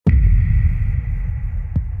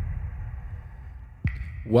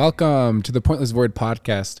Welcome to the Pointless Void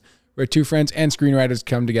podcast, where two friends and screenwriters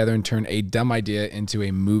come together and turn a dumb idea into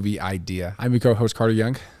a movie idea. I'm your co-host, Carter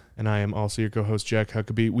Young. And I am also your co-host, Jack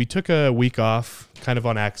Huckabee. We took a week off, kind of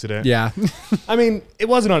on accident. Yeah. I mean, it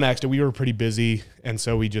wasn't on accident. We were pretty busy, and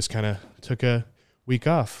so we just kind of took a week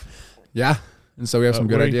off. Yeah. And so we have some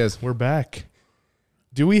good ideas. We're back.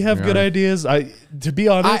 Do we have good ideas? To be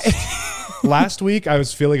honest, last week I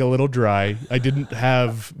was feeling a little dry. I didn't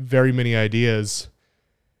have very many ideas.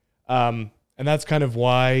 And that's kind of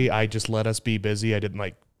why I just let us be busy. I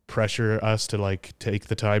didn't pressure us to take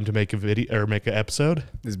the time to make a video or make an episode.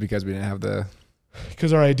 This is because we didn't have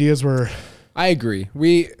because our ideas were. I agree.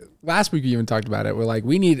 Last week we even talked about it.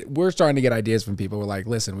 We're starting to get ideas from people. We're like,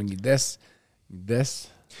 listen, we need this.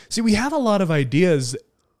 See, we have a lot of ideas,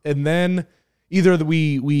 and then either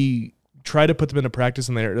we try to put them into practice,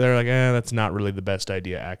 and they're like, that's not really the best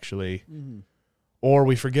idea, actually. Mm-hmm. Or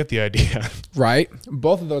we forget the idea. Right.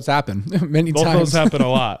 Both of those happen many times. Both of those happen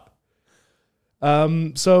a lot.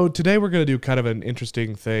 So today we're going to do kind of an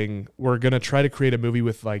interesting thing. We're going to try to create a movie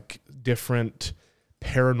with different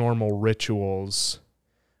paranormal rituals.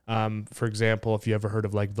 For example, if you ever heard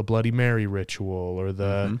of the Bloody Mary ritual or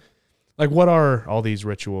the, what are all these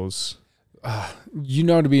rituals?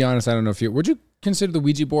 To be honest, I don't know would you consider the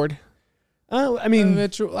Ouija board? I mean,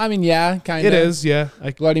 yeah, kind of. It is, yeah.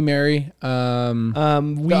 Bloody Mary. The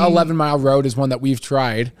 11-mile road is one that we've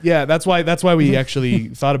tried. Yeah, that's why we actually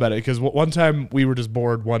thought about it, because one time we were just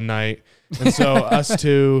bored one night, and so us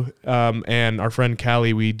two and our friend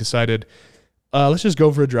Callie, we decided let's just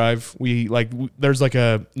go for a drive. There's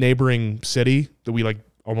a neighboring city that we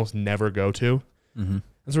almost never go to, and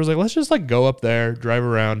so we're let's just go up there, drive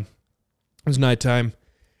around. It was nighttime.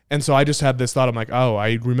 And so I just had this thought. I'm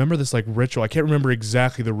I remember this ritual. I can't remember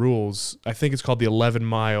exactly the rules. I think it's called the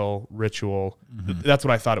 11-mile ritual. Mm-hmm. That's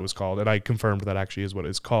what I thought it was called. And I confirmed that actually is what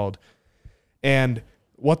it's called. And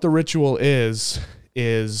what the ritual is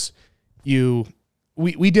we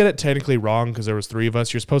did it technically wrong because there was 3 of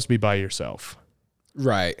us. You're supposed to be by yourself.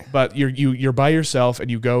 Right. But you're by yourself,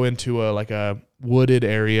 and you go into a wooded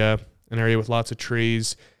area, an area with lots of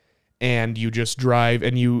trees. And you just drive,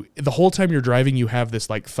 and the whole time you're driving, you have this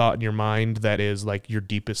thought in your mind that is your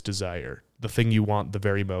deepest desire, the thing you want the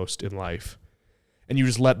very most in life. And you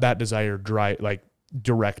just let that desire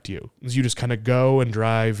direct you. So you just kind of go and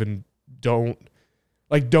drive, and don't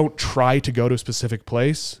try to go to a specific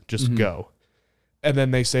place, just go. And then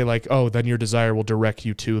they say then your desire will direct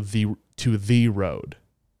you to the road.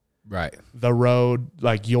 Right. The road,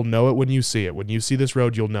 you'll know it when you see it. When you see this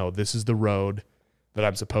road, you'll know this is the road that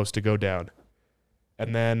I'm supposed to go down.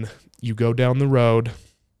 And then you go down the road,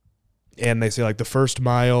 and they say the first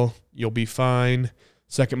mile you'll be fine.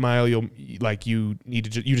 Second mile you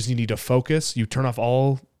just need to focus. You turn off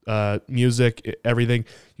all music, everything.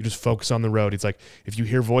 You just focus on the road. It's if you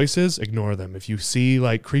hear voices, ignore them. If you see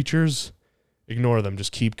creatures, ignore them.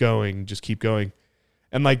 Just keep going.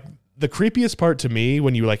 And the creepiest part to me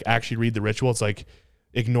when you actually read the ritual, it's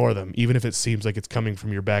ignore them, even if it seems like it's coming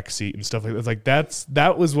from your back seat and stuff like that.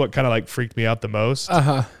 That was what kind of freaked me out the most.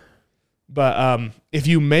 But if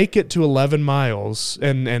you make it to 11 miles,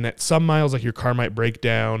 and at some miles your car might break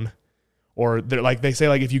down, or they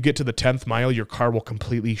say if you get to the 10th mile, your car will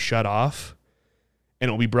completely shut off and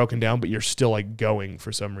it'll be broken down, but you're still going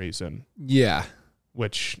for some reason. Yeah,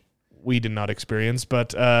 which we did not experience.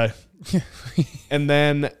 But and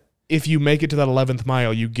then if you make it to that 11th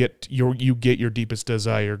mile, you get your deepest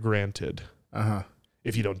desire granted.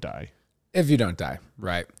 If you don't die.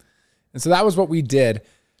 Right. And so that was what we did.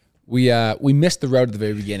 We missed the road at the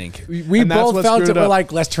very beginning. We both felt it. We're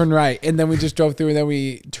let's turn right, and then we just drove through, and then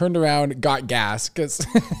we turned around, got gas.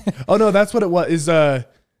 Oh no, that's what it was.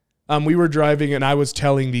 We were driving, and I was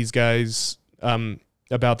telling these guys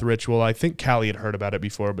about the ritual. I think Callie had heard about it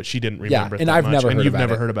before, but she didn't remember. Yeah, and I've never heard about it. And you've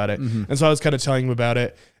never heard about it. Mm-hmm. And so I was kind of telling him about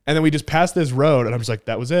it. And then we just passed this road, and I'm just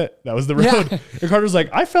that was it. That was the road. Yeah. And Carter's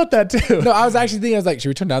I felt that too. No, I was actually thinking, should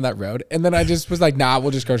we turn down that road? And then I just was nah, we'll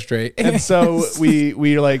just go straight. And so we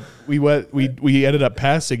ended up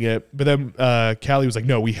passing it, but then Callie was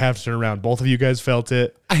no, we have to turn around. Both of you guys felt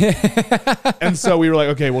it. And so we were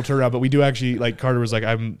okay, we'll turn around. But we do actually, Carter was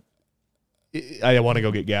I want to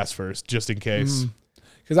go get gas first, just in case.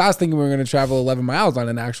 Because I was thinking we were going to travel 11 miles on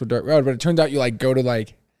an actual dirt road, but it turns out you go to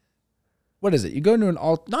what is it? You go into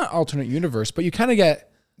not alternate universe, but you kind of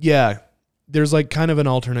get... Yeah. There's kind of an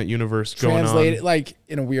alternate universe going on. Translated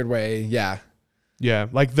in a weird way. Yeah. Yeah.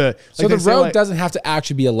 So the road doesn't have to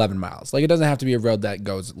actually be 11 miles. It doesn't have to be a road that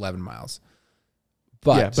goes 11 miles.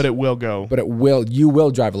 But it will go. But you will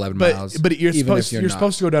drive 11 miles. But you're supposed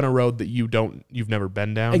to go down a road that you've never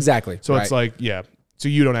been down. Exactly. So right. it's So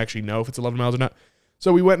you don't actually know if it's 11 miles or not.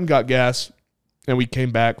 So we went and got gas, and we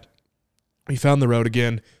came back. We found the road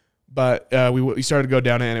again, but we started to go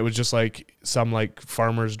down it, and it was just like some like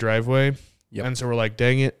farmer's driveway. Yep. And so we're like,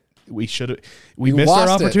 dang it. We missed our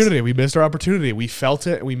opportunity. We missed our opportunity. We felt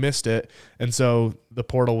it and we missed it. And so the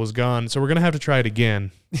portal was gone. So we're going to have to try it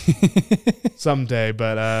again someday.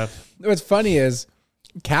 But what's funny is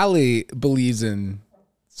Callie believes in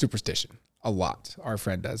superstition a lot. Our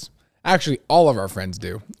friend does. Actually, all of our friends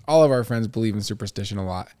do. All of our friends believe in superstition a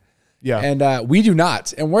lot. Yeah. And we do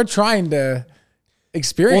not. And we're trying to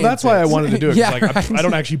experience. Well, that's why I wanted to do it. Yeah, like, right. I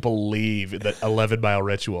don't actually believe in the 11-mile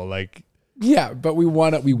ritual. Like, yeah, but we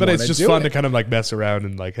want to. But it's just fun to kind of like mess around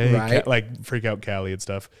and like, hey, right? like freak out Callie and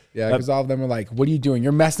stuff. Yeah, because all of them are like, "What are you doing?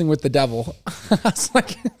 You're messing with the devil." I was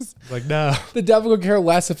like, no, the devil would care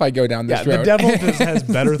less if I go down this road. The devil just has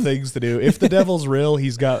better things to do. If the devil's real,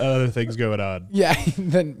 he's got other things going on. Yeah,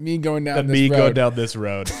 than me going down. Going down this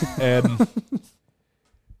road. And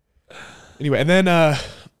anyway, and then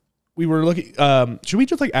we were looking. Should we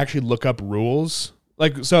just like actually look up rules?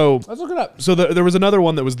 Like, so let's look it up. So there was another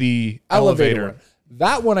one that was the elevator. One.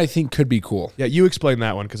 That one I think could be cool. Yeah, you explained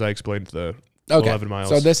that one because I explained the 11 miles.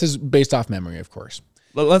 So this is based off memory, of course.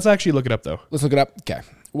 Let's actually look it up though. Let's look it up. Okay.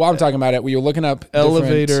 While I'm talking about it, we were looking up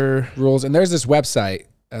elevator rules, and there's this website.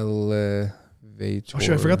 Elevator. Oh shit!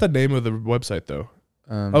 I forgot the name of the website though.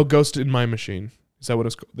 Ghost in My Machine. Is that what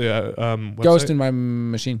it's called? The Ghost in My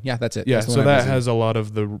Machine. Yeah, that's it. Yeah, that's so that has a lot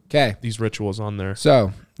of these rituals on there.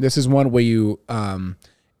 So this is one where you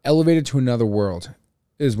elevated to another world.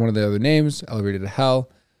 Is one of the other names. Elevated to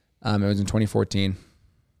hell. It was in 2014.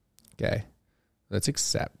 Okay, let's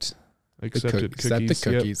accept. Accept the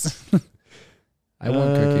cookies. Yep. I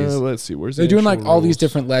want cookies. Let's see. Where's they're doing like all these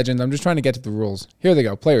different legends. I'm just trying to get to the rules. Here they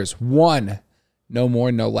go. Players 1, no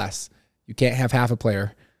more, no less. You can't have half a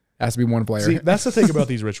player. It has to be one player. See, that's the thing about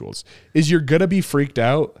these rituals is you're gonna be freaked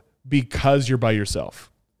out because you're by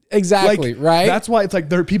yourself. Exactly. Like, right. That's why it's like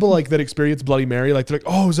there are people like that experience Bloody Mary. Like they're like,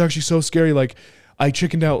 oh, it was actually so scary. Like I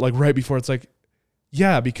chickened out like right before. It's like,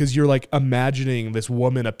 yeah, because you're like imagining this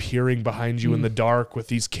woman appearing behind you in the dark with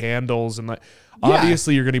these candles and like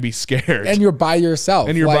obviously you're going to be scared. And you're by yourself.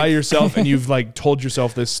 And you've like told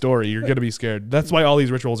yourself this story. You're going to be scared. That's why all these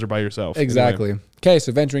rituals are by yourself. Exactly. Anyway. Okay,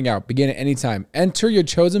 so venturing out. Begin at any time. Enter your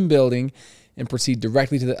chosen building and proceed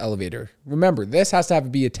directly to the elevator. Remember, this has to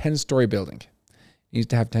be a 10-story building. It needs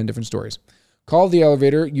to have 10 different stories. Call the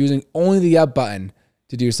elevator using only the up button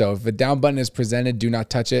to do so. If a down button is presented, do not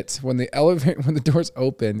touch it. When the doors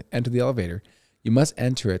open, enter the elevator. You must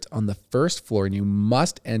enter it on the first floor and you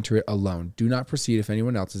must enter it alone. Do not proceed if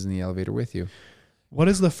anyone else is in the elevator with you. What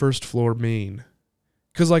does the first floor mean?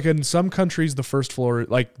 Because like in some countries, the first floor,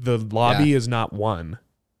 like the lobby is not 1.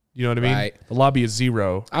 You know what I mean? Right. The lobby is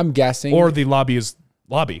 0. I'm guessing. Or the lobby is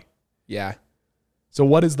lobby. Yeah. So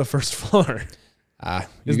what is the first floor?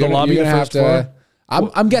 Is the lobby the first floor?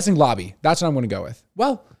 I'm guessing lobby. That's what I'm going to go with.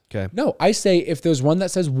 Well, okay. No, I say if there's one that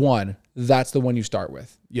says 1, that's the one you start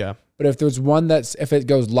with. Yeah. But if there's one if it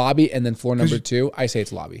goes lobby and then floor number 2, I say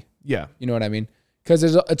it's lobby. Yeah. You know what I mean? Because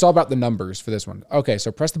it's all about the numbers for this one. Okay,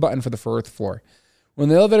 so press the button for the first floor. When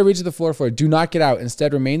the elevator reaches the floor, do not get out.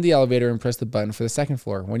 Instead, remain in the elevator and press the button for the second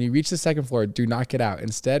floor. When you reach the second floor, do not get out.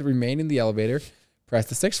 Instead, remain in the elevator, press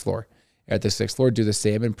the 6th floor. At the 6th floor, do the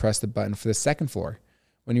same and press the button for the second floor.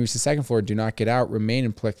 When you reach the second floor, do not get out. Remain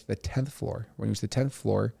and click the 10th floor. When you reach the 10th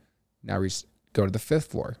floor, now go to the 5th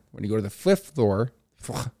floor. When you go to the 5th floor,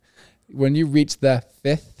 when you reach the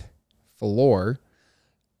 5th floor,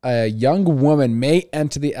 a young woman may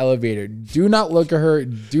enter the elevator. Do not look at her.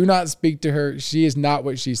 Do not speak to her. She is not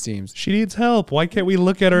what she seems. She needs help. Why can't we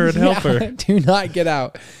look at her and help her? Do not get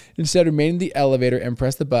out. Instead, remain in the elevator and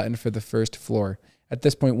press the button for the first floor. At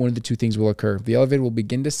this point, one of the two things will occur. The elevator will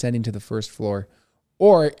begin descending to the first floor,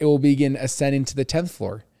 or it will begin ascending to the 10th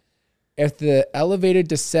floor. If the elevator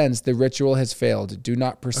descends, the ritual has failed. Do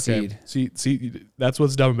not proceed. Okay. See, that's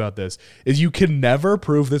what's dumb about this, is you can never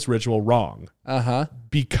prove this ritual wrong.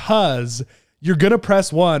 Because you're going to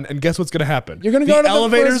press 1, and guess what's going to happen? You're going to go to the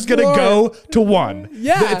elevator's going to go to 1.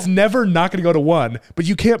 Yeah. It's never not going to go to 1, but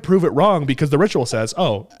you can't prove it wrong because the ritual says,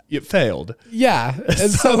 oh, it failed. Yeah.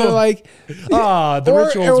 And so they're like, the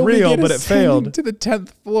ritual's real, but it failed. To the 10th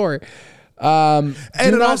floor. And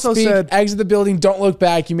it also said, exit the building, don't look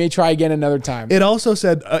back. You may try again another time. It also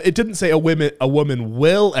said, it didn't say a woman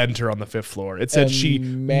will enter on the 5th floor. It said she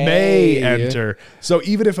may enter. So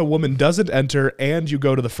even if a woman doesn't enter and you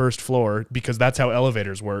go to the 1st floor, because that's how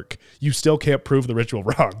elevators work, you still can't prove the ritual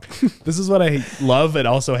wrong. This is what I love and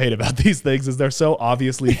also hate about these things is they're so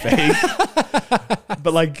obviously fake,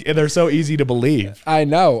 but like they're so easy to believe. I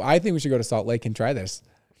know. I think we should go to Salt Lake and try this.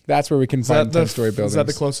 That's where we can find 10-story buildings. Is that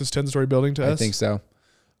the closest 10-story building to us? I think so.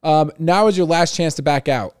 Now is your last chance to back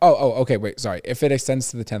out. Okay, wait, sorry. If it extends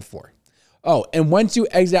to the 10th floor. Oh, and once you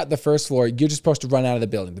exit out the 1st floor, you're just supposed to run out of the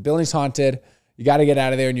building. The building's haunted. You got to get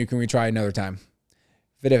out of there and you can retry another time.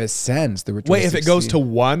 If it ascends, the ritual. Wait, if it goes to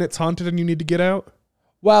 1, it's haunted and you need to get out?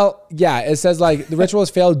 Well, yeah, it says like the ritual has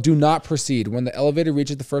failed. Do not proceed. When the elevator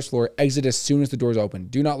reaches the 1st floor, exit as soon as the doors open.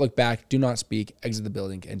 Do not look back. Do not speak. Exit the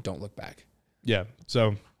building and don't look back. Yeah.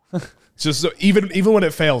 So just so even when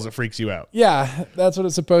it fails, it freaks you out. Yeah, that's what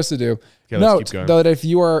it's supposed to do. Okay, note, though, that if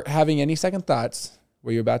you are having any second thoughts,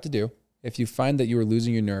 what you're about to do, if you find that you are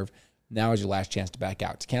losing your nerve, now is your last chance to back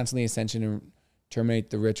out. To cancel the ascension and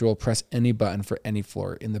terminate the ritual, press any button for any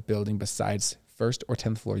floor in the building besides 1st or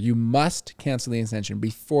 10th floor. You must cancel the ascension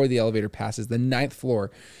before the elevator passes the 9th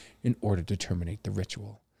floor in order to terminate the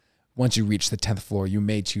ritual. Once you reach the 10th floor, you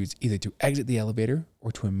may choose either to exit the elevator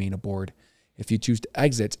or to remain aboard. If you choose to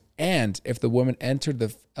exit, and if the woman entered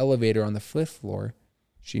the elevator on the 5th floor,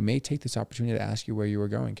 she may take this opportunity to ask you where you were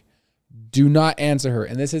going. Do not answer her.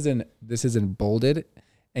 And this is in bolded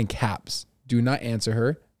and caps. Do not answer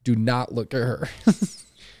her. Do not look at her.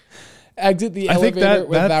 Exit the elevator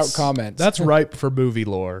without comment. That's ripe for movie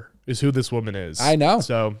lore, is who this woman is. I know.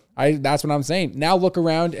 So that's what I'm saying. Now look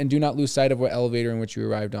around and do not lose sight of what elevator in which you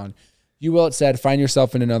arrived on. You will, it said, find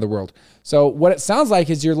yourself in another world. So what it sounds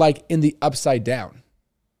like is you're like in the upside down.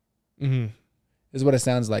 Mm-hmm. Is what it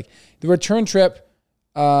sounds like. The return trip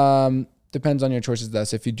depends on your choices.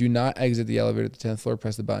 Thus, if you do not exit the elevator at the 10th floor,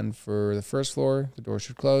 press the button for the 1st floor. The door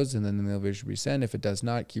should close, and then the elevator should descend. If it does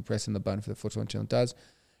not, keep pressing the button for the floor until it does.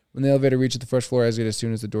 When the elevator reaches the 1st floor, exit as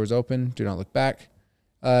soon as the doors open. Do not look back.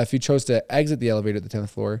 If you chose to exit the elevator at the 10th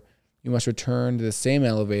floor, you must return to the same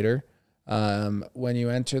elevator. When you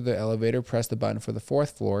enter the elevator, press the button for the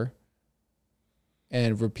 4th floor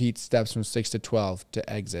and repeat steps from 6 to 12 to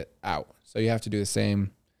exit out. So you have to do the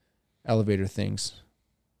same elevator things.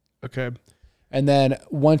 Okay. And then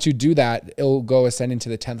once you do that, it'll go ascending to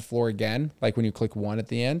the 10th floor again, like when you click 1 at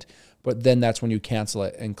the end. But then that's when you cancel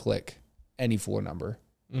it and click any floor number.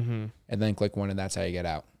 Mm-hmm. And then click 1, and that's how you get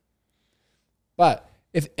out. But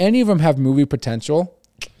if any of them have movie potential,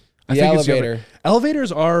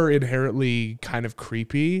 elevators are inherently kind of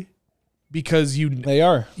creepy because you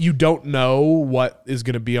don't know what is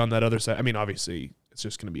going to be on that other side. I mean, obviously, it's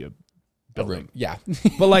just going to be a building. Yeah.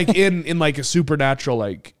 But like in like a supernatural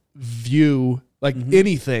like view, like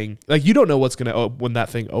anything, like you don't know what's going to when that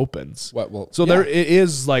thing opens. There it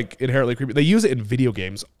is like inherently creepy. They use it in video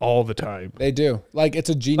games all the time. They do. Like it's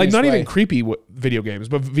a genius. Like not even creepy video games,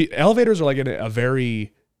 but elevators are like a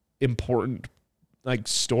very important like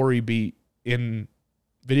story beat in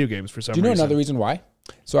video games for some reason. Do you know another reason why?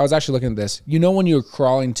 So I was actually looking at this. You know when you're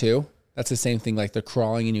crawling too? That's the same thing. Like they're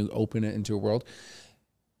crawling and you open it into a world.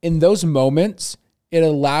 In those moments, it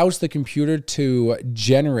allows the computer to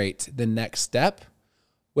generate the next step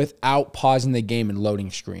without pausing the game and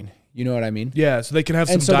loading screen. You know what I mean? Yeah, so they can have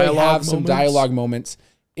some dialogue moments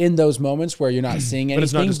in those moments where you're not seeing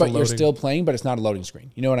anything, but you're still playing, but it's not a loading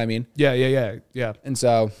screen. You know what I mean? Yeah. And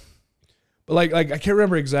so... But like I can't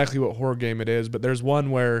remember exactly what horror game it is, but there's one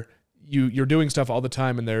where you're doing stuff all the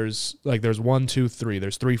time, and there's 1, 2, 3.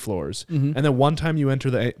 There's 3 floors, and then one time you enter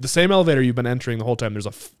the same elevator you've been entering the whole time. There's a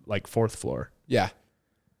 4th floor. Yeah.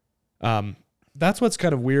 That's what's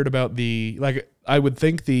kind of weird about I would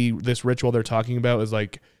think this ritual they're talking about is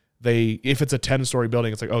like if it's a 10-story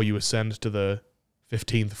building, it's like, oh, you ascend to the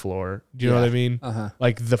 15th floor. Do you know what I mean?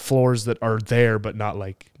 Like the floors that are there, but not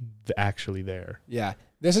like actually there. Yeah.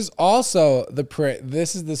 This is also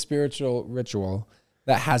this is the spiritual ritual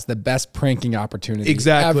that has the best pranking opportunity.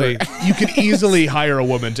 Exactly. Ever. You could easily hire a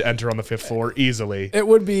woman to enter on the 5th floor easily. It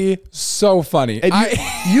would be so funny. And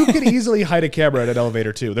you could easily hide a camera at an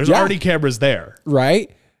elevator too. There's already cameras there.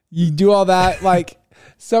 Right? You do all that, like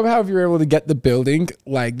somehow if you're able to get the building,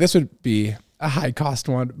 like this would be a high cost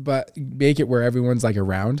one, but make it where everyone's like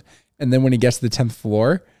around. And then when he gets to the 10th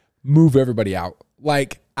floor, move everybody out.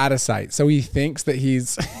 Like out of sight. So he thinks that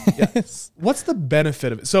he's What's the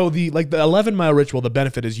benefit of it? So the 11-mile ritual, the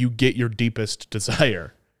benefit is you get your deepest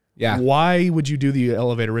desire. Yeah. Why would you do the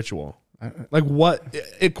elevator ritual? Like what,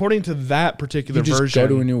 according to that particular version, go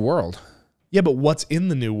to a new world. Yeah, but what's in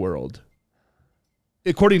the new world?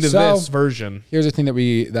 According to this version. Here's the thing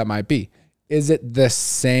that might be. Is it the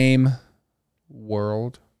same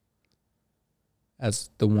world as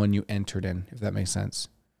the one you entered in, if that makes sense?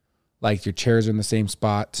 Like your chairs are in the same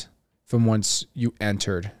spot from once you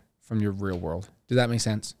entered from your real world. Does that make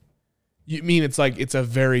sense? You mean it's a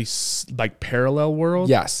very like parallel world?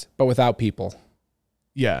 Yes, but without people.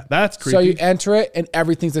 Yeah, that's creepy. So you enter it and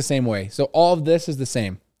everything's the same way. So all of this is the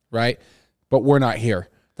same, right? But we're not here.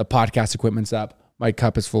 The podcast equipment's up. My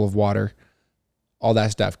cup is full of water. All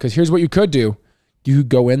that stuff. Because here's what you could do. You could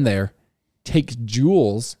go in there, take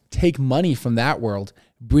jewels, take money from that world,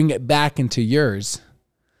 bring it back into yours.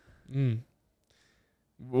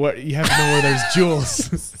 What, you have to know where there's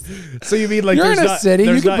jewels. So you mean like you're in a city,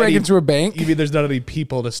 you can break into a bank. You mean there's not any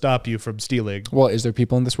people to stop you from stealing? Well, is there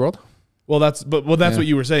people in this world? Well, that's what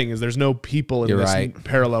you were saying is there's no people in this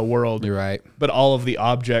parallel world. You're right. But all of the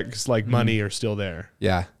objects like money are still there.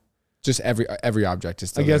 Yeah. Just every object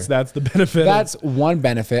is still there. I guess that's the benefit. That's one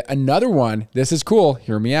benefit. Another one, this is cool.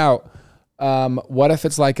 Hear me out. What if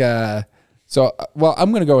it's like I'm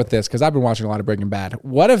going to go with this because I've been watching a lot of Breaking Bad.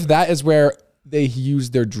 What if that is where they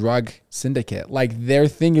use their drug syndicate? Like their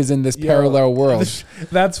thing is in this parallel world.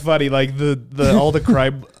 That's funny. Like the all the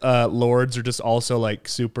crime lords are just also like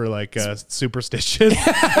super like superstitious,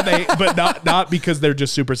 but not because they're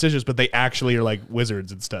just superstitious, but they actually are like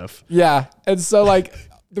wizards and stuff. Yeah, and so like.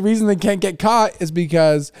 The reason they can't get caught is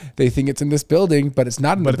because they think it's in this building, but it's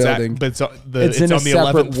not in the building. It's on the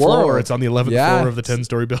 11th floor. It's on the 11th floor of the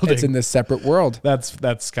 10-story building. It's in this separate world.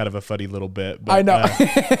 That's kind of a funny little bit. But, I know.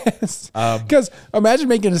 Because imagine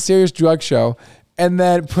making a serious drug show and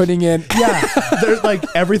then putting in... Yeah. There's like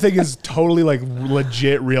everything is totally like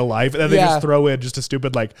legit real life. And then they just throw in just a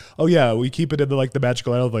stupid like, oh yeah, we keep it in the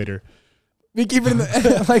magical elevator. We keep it in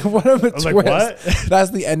the... like what of a twist. Like, what?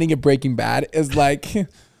 That's the ending of Breaking Bad is like...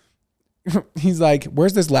 He's like,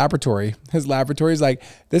 where's this laboratory? His laboratory is like,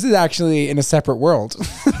 this is actually in a separate world.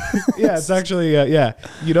 Yeah, it's actually,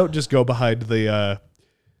 you don't just go behind the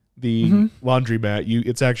laundromat.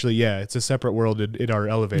 It's actually, it's a separate world in our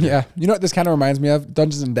elevator. Yeah. You know what this kind of reminds me of?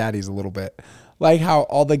 Dungeons and Daddies a little bit. Like how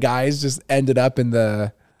all the guys just ended up in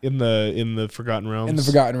the Forgotten Realms. In the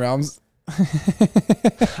Forgotten Realms.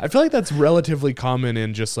 I feel like that's relatively common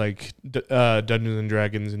in just like Dungeons and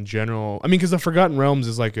Dragons in general. I mean, because the Forgotten Realms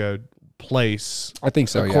is like a place. I think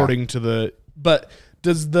so. According to the, but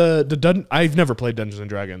does I've never played Dungeons and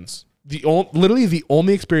Dragons. Literally the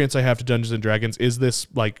only experience I have to Dungeons and Dragons is this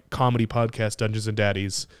like comedy podcast, Dungeons and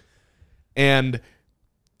Daddies, and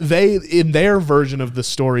they in their version of the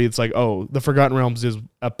story, it's like, oh, the Forgotten Realms is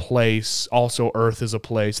a place. Also, Earth is a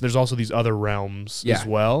place. There's also these other realms as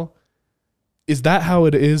well. Is that how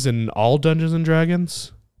it is in all Dungeons and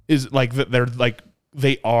Dragons? Is like that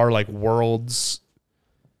they are like worlds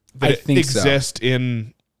that exist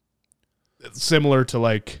in similar to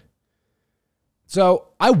like. So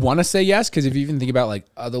I want to say yes, because if you even think about like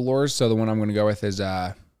other lores, so the one I'm going to go with is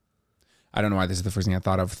I don't know why this is the first thing I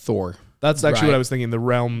thought of. Thor. That's actually what I was thinking. The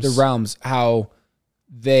realms. The realms. How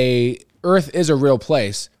Earth is a real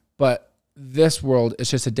place, but this world is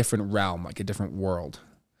just a different realm, like a different world.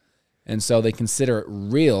 And so they consider it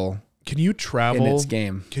real. Can you travel in its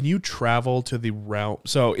game? Can you travel to the realm?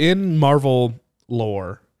 So in Marvel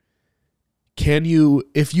lore, can you,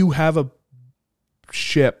 if you have a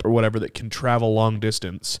ship or whatever that can travel long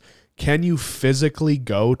distance, can you physically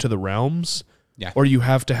go to the realms? Yeah. Or you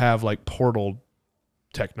have to have like portal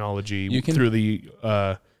technology through the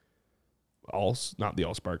not the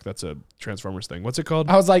Allspark. That's a Transformers thing. What's it called?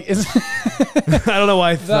 I was like, I don't know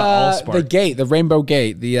why the Allspark. The gate, the Rainbow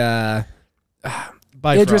Gate, the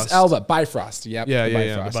Bifrost. Idris Elba, Bifrost. Yep. Yeah,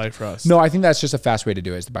 the Bifrost. No, I think that's just a fast way to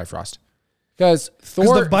do it, is the Bifrost. Because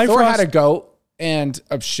Thor had a goat and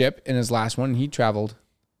a ship in his last one, and he traveled.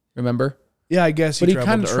 Remember? Yeah, I guess he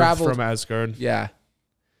traveled to Earth from Asgard. Yeah.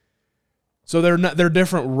 So they're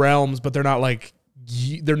different realms, but they're not like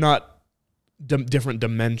different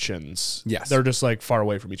dimensions. Yes. They're just like far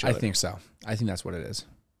away from each other. I think so. I think that's what it is.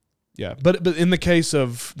 Yeah. But in the case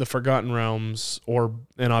of the Forgotten Realms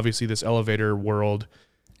and obviously this elevator world,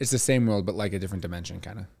 it's the same world, but like a different dimension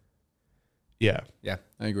kind of. Yeah. Yeah,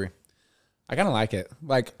 I agree. I kind of like it.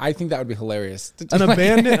 Like, I think that would be hilarious.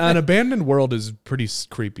 An abandoned world is pretty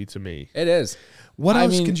creepy to me. It is. What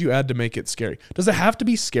else can you add to make it scary? Does it have to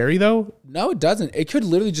be scary though? No, it doesn't. It could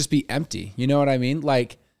literally just be empty. You know what I mean?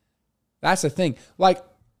 Like, that's the thing. Like,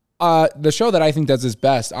 the show that I think does this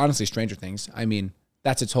best, honestly, Stranger Things. I mean,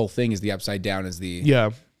 that's its whole thing, is the upside down, is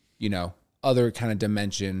the other kind of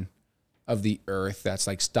dimension of the Earth that's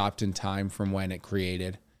like stopped in time from when it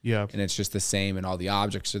created. Yeah. And it's just the same, and all the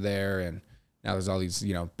objects are there, and now there's all these,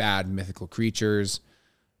 bad mythical creatures.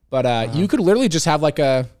 But you could literally just have like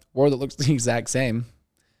a world that looks the exact same.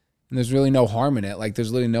 And there's really no harm in it. Like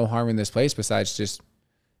there's literally no harm in this place besides just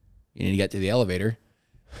you need to get to the elevator.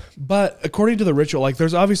 But according to the ritual, like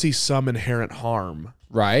there's obviously some inherent harm.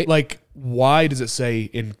 Right. Like why does it say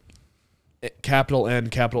in capital N,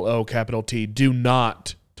 capital O, capital T, do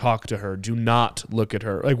not talk to her, do not look at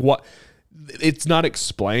her? Like what? It's not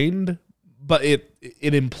explained, but it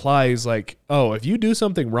implies like, oh, if you do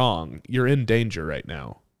something wrong, you're in danger right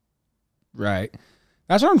now. Right.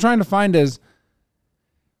 That's what I'm trying to find is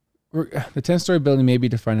the 10-story building may be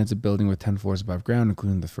defined as a building with 10 floors above ground,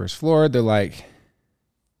 including the first floor. They're like,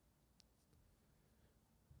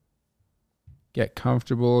 get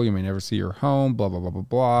comfortable. You may never see your home, blah, blah, blah,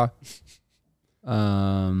 blah,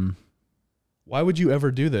 blah. Why would you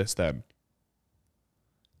ever do this then?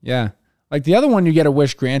 Yeah. Like the other one, you get a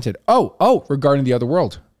wish granted. Oh, regarding the other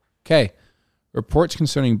world. Okay. Reports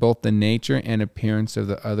concerning both the nature and appearance of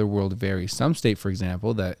the other world vary. Some state, for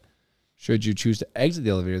example, that should you choose to exit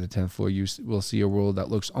the elevator at the 10th floor, you will see a world that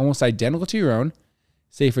looks almost identical to your own,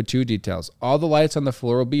 save for 2 details. All the lights on the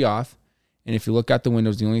floor will be off, and if you look out the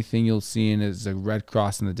windows, the only thing you'll see is a red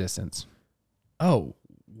cross in the distance. Oh,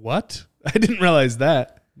 what? I didn't realize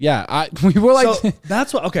that. Yeah, we were like... So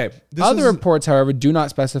that's what... Okay. Other reports, however, do not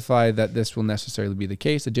specify that this will necessarily be the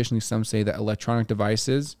case. Additionally, some say that electronic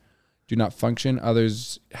devices do not function.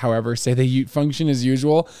 Others, however, say they function as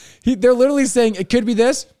usual. They're literally saying it could be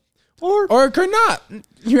this, or it could not.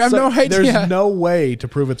 You have no idea. There's no way to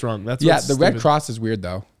prove it's wrong. That's the red cross is weird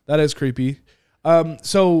though. That is creepy.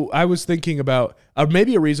 So I was thinking about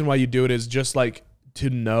maybe a reason why you do it is just like to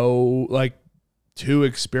know, like to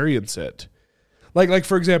experience it. Like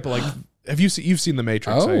for example, like you've seen The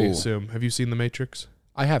Matrix? I assume. Have you seen The Matrix?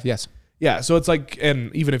 I have, yes. Yeah, so it's like,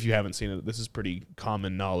 and even if you haven't seen it, this is pretty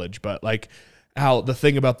common knowledge. But like how the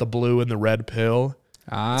thing about the blue and the red pill,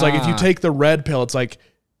 it's like if you take the red pill, it's like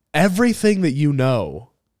everything that you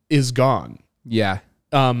know is gone. Yeah.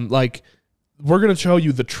 Like we're gonna show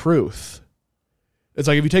you the truth. It's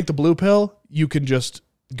like if you take the blue pill, you can just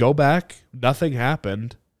go back. Nothing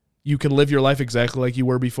happened. You can live your life exactly like you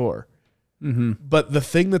were before. Mm-hmm. But the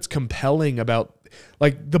thing that's compelling about,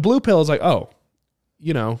 like the blue pill is like, oh,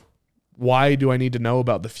 you know, why do I need to know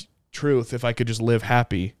about the truth if I could just live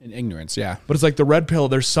happy? In ignorance, yeah. But it's like the red pill,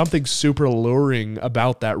 there's something super alluring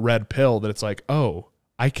about that red pill that it's like, oh,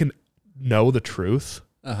 I can know the truth.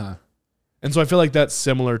 Uh-huh. And so I feel like that's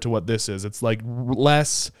similar to what this is. It's like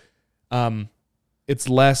less, like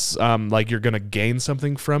you're going to gain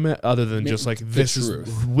something from it other than just like, this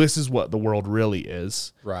is what the world really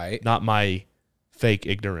is. Right. Not my fake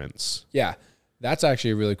ignorance. Yeah. That's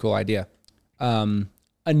actually a really cool idea.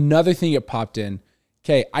 Another thing that popped in.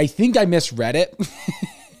 Okay. I think I misread it,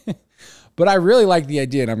 but I really like the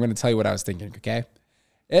idea and I'm going to tell you what I was thinking. Okay.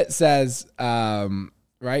 It says,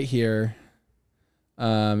 right here,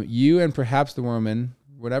 you and perhaps the woman,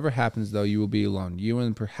 whatever happens though, you will be alone. You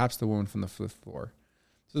and perhaps the woman from the 5th floor.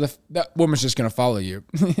 So that woman's just going to follow you.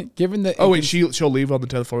 Given that. Oh, wait, she'll leave on the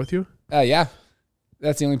 10th floor with you? Yeah.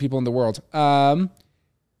 That's the only people in the world.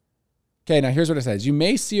 Okay, now here's what it says. You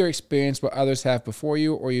may see or experience what others have before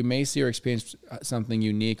you, or you may see or experience something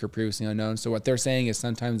unique or previously unknown. So what they're saying is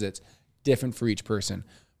sometimes it's different for each person.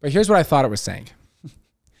 But here's what I thought it was saying.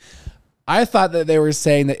 I thought that they were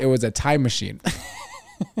saying that it was a time machine.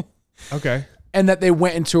 Okay. And that they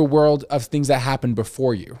went into a world of things that happened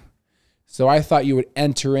before you. So I thought you would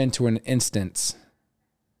enter into an instance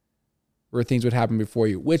where things would happen before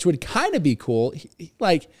you, which would kind of be cool.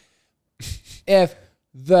 Like if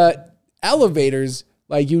the elevators,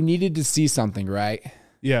 like you needed to see something, right?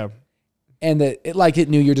 Yeah. And that it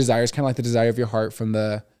knew your desires, kind of like the desire of your heart from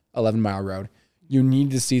the 11-mile road. You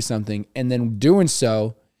needed to see something. And then doing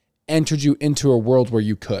so entered you into a world where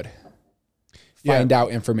you could find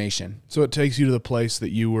out information. So it takes you to the place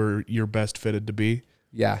that you're best fitted to be.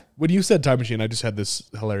 Yeah. When you said time machine, I just had this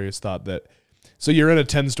hilarious thought that, so you're in a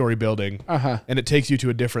 10-story building and it takes you to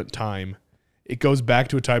a different time. It goes back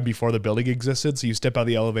to a time before the building existed. So you step out of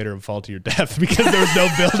the elevator and fall to your death because there was no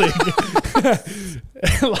building.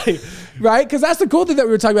 Right? Because that's the cool thing that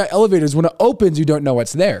we were talking about elevators. When it opens, you don't know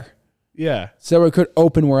what's there. Yeah. So it could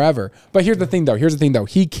open wherever. But here's the thing though.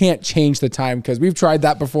 He can't change the time because we've tried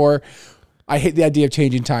that before. I hate the idea of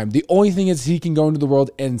changing time. The only thing is he can go into the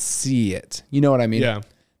world and see it. You know what I mean? Yeah.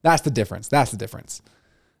 That's the difference.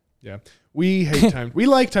 Yeah. We hate time. We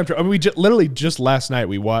like time travel. I mean, literally just last night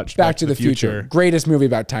we watched Back to the Future. Greatest movie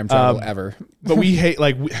about time travel ever. But we hate,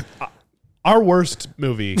 our worst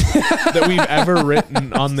movie that we've ever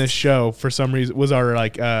written on this show for some reason was our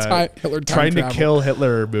Trying to Kill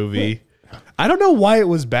Hitler movie. I don't know why it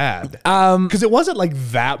was bad. Because it wasn't like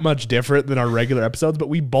that much different than our regular episodes, but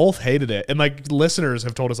we both hated it. And like listeners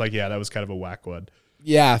have told us like, yeah, that was kind of a whack one.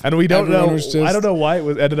 Yeah. And we don't know. I don't know why it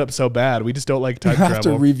was ended up so bad. We just don't like time travel. We have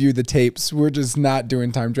to review the tapes. We're just not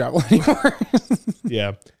doing time travel anymore.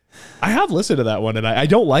 Yeah. I have listened to that one and I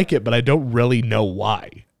don't like it, but I don't really know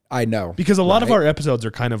why. I know. Because a lot of our episodes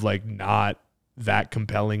are kind of like not that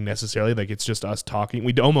compelling necessarily. Like it's just us talking.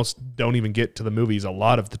 We almost don't even get to the movies a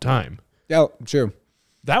lot of the time. Yeah, true.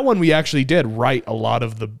 That one we actually did write a lot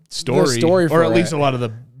of the story or at least a lot of the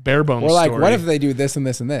bare bones story. We're like, what if they do this and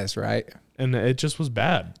this and this, right? And it just was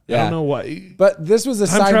bad. Yeah. I don't know why. But this was a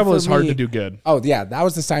sign for me. Time travel is hard to do good. Oh, yeah. That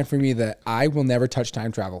was the sign for me that I will never touch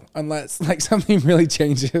time travel unless like something really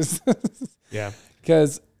changes. Yeah.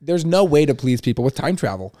 Because there's no way to please people with time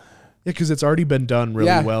travel. Yeah, because it's already been done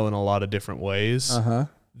really well in a lot of different ways.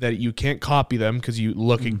 That you can't copy them because you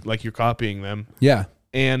look like you're copying them. Yeah.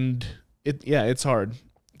 And it's hard.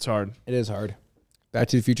 It's hard. It is hard. Back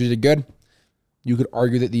to the Future did good. You could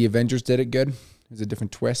argue that the Avengers did it good. It was a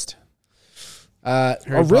different twist.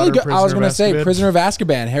 Really good. I was going to say Prisoner of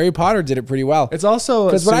Azkaban. Harry Potter did it pretty well. It's also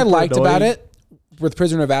because what I liked about it with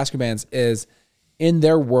Prisoner of Azkaban is in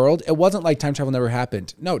their world, it wasn't like time travel never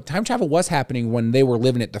happened. No, time travel was happening when they were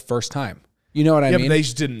living it the first time. You know what I mean? Yeah, but they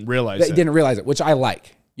just didn't realize it. They didn't realize it, which I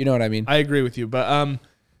like. You know what I mean? I agree with you. But,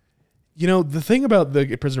 you know, the thing about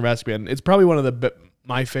the Prisoner of Azkaban, it's probably one of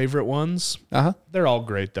my favorite ones. They're all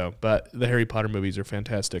great, though. But the Harry Potter movies are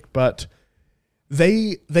fantastic. But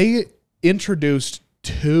they introduced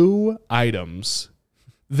 2 items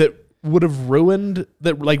that would have ruined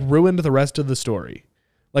the rest of the story.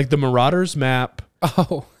 Like the Marauders map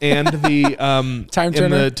and the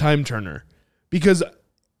time turner. Because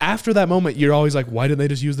after that moment, you're always like, why didn't they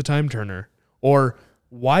just use the time turner? Or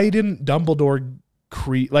why didn't Dumbledore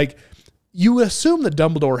create... Like, you assume that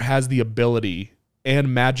Dumbledore has the ability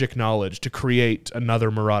and magic knowledge to create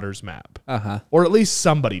another Marauders map. Or at least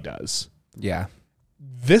somebody does. Yeah.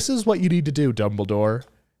 This is what you need to do, Dumbledore.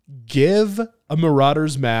 Give a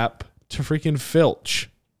Marauders map to freaking Filch.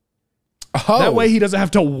 Oh. That way he doesn't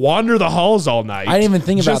have to wander the halls all night. I didn't even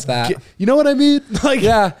think about that. You know what I mean? Like,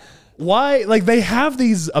 yeah. Why? Like, they have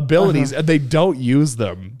these abilities and they don't use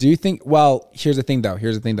them. Do you think... Well, here's the thing, though.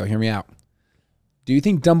 Hear me out. Do you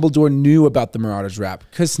think Dumbledore knew about the Marauders map?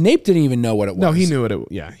 Because Snape didn't even know what it was. No, he knew it.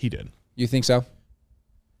 Yeah, he did. You think so?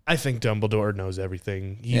 I think Dumbledore knows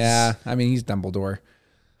everything. Yeah, I mean, he's Dumbledore.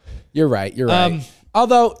 You're right.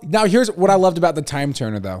 Although, now here's what I loved about the time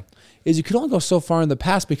turner, though, is you could only go so far in the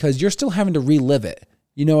past because you're still having to relive it.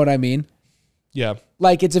 You know what I mean? Yeah.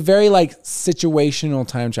 Like, it's a very, like, situational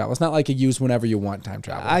time travel. It's not like a use whenever you want time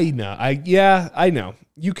travel. I know. I know.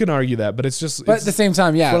 You can argue that, but it's just... But at the same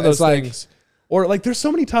time, yeah. One of those things. Or, like, there's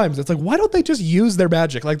so many times, it's like, why don't they just use their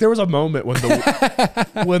magic? Like, there was a moment when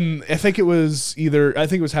when I think it was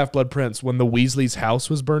Half-Blood Prince, when the Weasley's house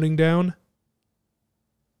was burning down.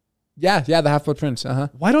 Yeah, the Half-Blood Prince.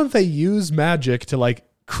 Why don't they use magic to, like,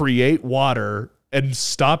 create water and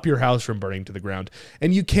stop your house from burning to the ground?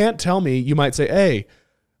 And you can't tell me, you might say, hey,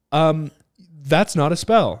 that's not a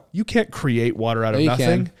spell. You can't create water out of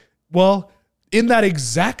nothing. Can. Well, in that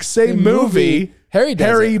exact same movie,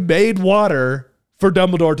 Harry made water for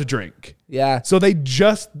Dumbledore to drink. Yeah. So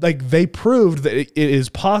they proved that it is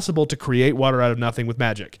possible to create water out of nothing with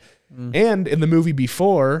magic. And in the movie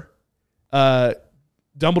before,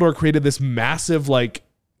 Dumbledore created this massive, like,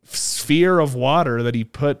 sphere of water that he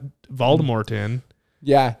put Voldemort in.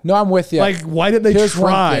 Yeah. No, I'm with you. Like, why didn't they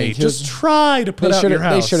try? Just try to put out your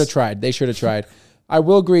house. They should have tried. I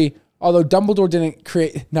will agree. Although Dumbledore didn't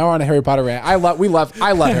create... Now we're on a Harry Potter rant. I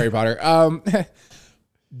love Harry Potter.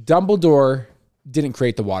 Dumbledore didn't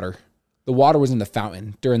create the water. The water was in the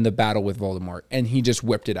fountain during the battle with Voldemort, and he just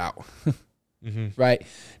whipped it out. Right?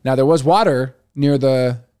 Now, there was water near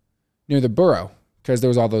the burrow because there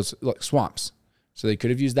was all those swamps. So they could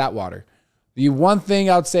have used that water. The one thing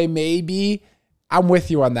I would say maybe... I'm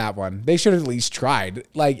with you on that one. They should have at least tried.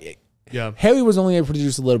 Like... Yeah. Harry was only able to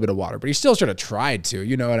produce a little bit of water, but he still should have tried to.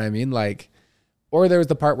 You know what I mean? Like, or there was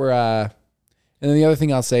the part where, and then the other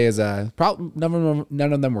thing I'll say is, probably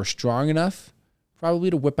none of them were strong enough, probably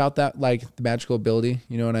to whip out that like the magical ability.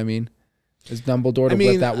 You know what I mean? Is Dumbledore to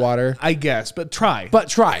whip that water? I guess, but try. They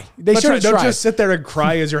should have tried. Don't just sit there and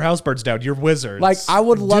cry as your house burns down. You're wizards. Like, I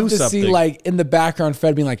would love to see like in the background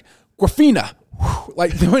Fred being like, Gryffindor.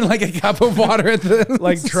 Like doing like a cup of water at the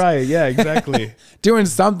like try it. Yeah, exactly. Doing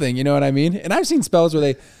something, you know what I mean? And I've seen spells where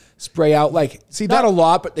they spray out like not a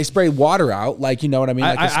lot, but they spray water out, like, you know what I mean?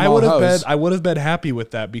 Like I would have been happy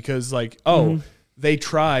with that because like, they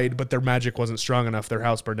tried, but their magic wasn't strong enough. Their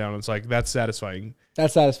house burned down. It's like, that's satisfying.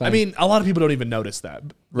 That's satisfying. I mean, a lot of people don't even notice that.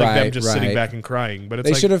 Like them just sitting back and crying. But it's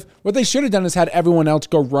what they should have done is had everyone else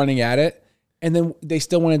go running at it. And then they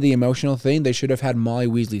still wanted the emotional thing. They should have had Molly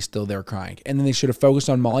Weasley still there crying. And then they should have focused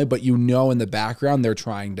on Molly, but in the background, they're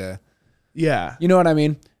trying to. Yeah. You know what I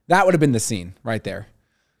mean? That would have been the scene right there.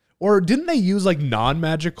 Or didn't they use like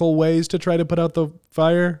non-magical ways to try to put out the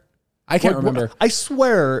fire? I can't remember. I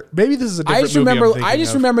swear, maybe this is a different movie. I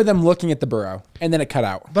just remember them looking at the burrow and then it cut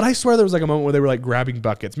out. But I swear there was like a moment where they were like grabbing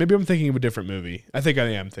buckets. Maybe I'm thinking of a different movie. I think I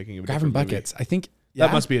am thinking of a different movie. Grabbing buckets. I think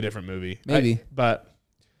that must be a different movie. Maybe.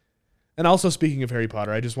 And also speaking of Harry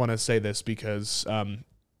Potter, I just want to say this because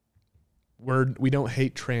we don't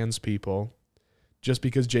hate trans people just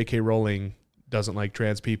because J.K. Rowling doesn't like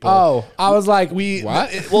trans people. Oh, I was like,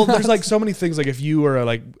 what? Well, there's like so many things. Like if you were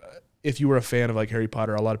a fan of like Harry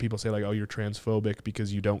Potter, a lot of people say like, oh, you're transphobic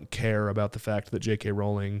because you don't care about the fact that J.K.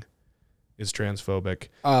 Rowling is transphobic.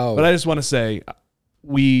 Oh, but I just want to say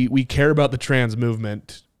we care about the trans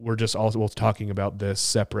movement. We're just also talking about this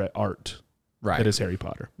separate art that is Harry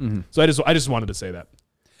Potter. Mm-hmm. So I just wanted to say that.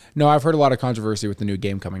 No, I've heard a lot of controversy with the new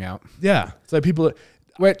game coming out. Yeah, it's like people.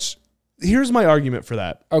 Which here's my argument for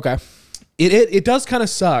that. Okay, it does kind of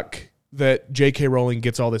suck that J.K. Rowling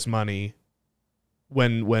gets all this money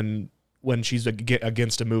when she's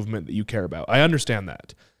against a movement that you care about. I understand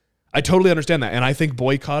that. I totally understand that. And I think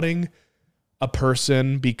boycotting a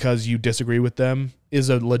person because you disagree with them is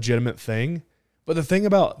a legitimate thing. But the thing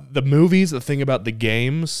about the movies, the thing about the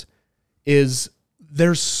games is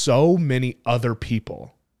there's so many other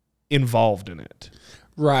people involved in it.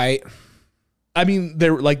 Right. I mean,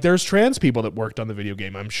 there's trans people that worked on the video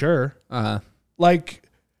game, I'm sure. Uh-huh. Like,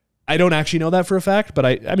 I don't actually know that for a fact, but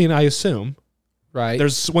I mean, I assume. Right.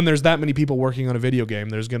 When there's that many people working on a video game,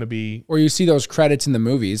 there's going to be... Or you see those credits in the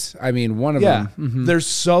movies. I mean, one of them. Mm-hmm. There's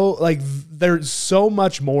so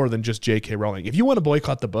much more than just J.K. Rowling. If you want to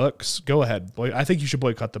boycott the books, go ahead. I think you should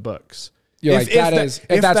boycott the books. If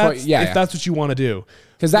that's what you want to do.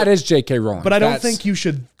 Because that is J.K. Rowling. But I don't think you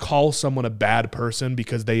should call someone a bad person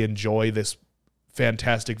because they enjoy this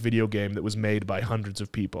fantastic video game that was made by hundreds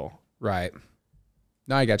of people. Right.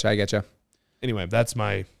 No, I getcha. Anyway, that's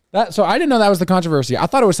my... So I didn't know that was the controversy. I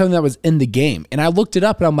thought it was something that was in the game. And I looked it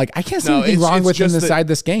up and I'm like, I can't see anything wrong with inside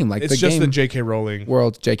this game. Like it's just the J.K. Rowling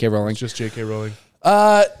world, J.K. Rowling. It's just J.K. Rowling.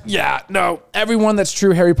 Yeah, no. Everyone that's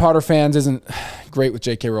true Harry Potter fans isn't great with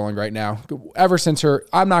J.K. Rowling right now. Ever since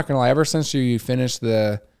I'm not going to lie, ever since she finished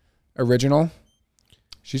the original,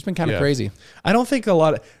 she's been kind of crazy. I don't think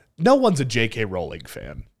no one's a J.K. Rowling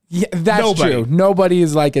fan. Yeah, that's true. Nobody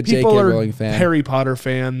is like a J.K. Rowling fan. Harry Potter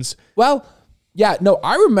fans. Well, yeah, no,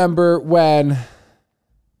 I remember what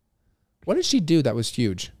did she do that was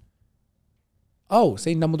huge? Oh,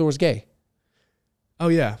 saying Dumbledore's gay. Oh,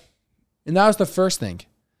 yeah. And that was the first thing.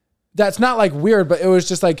 That's not like weird, but it was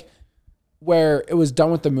just like where it was done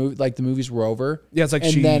with the movie, like the movies were over. Yeah, it's like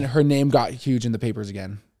then her name got huge in the papers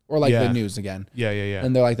again. Or like the news again. Yeah.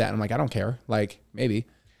 And they're like that. And I'm like, I don't care. Like, maybe.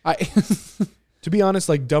 To be honest,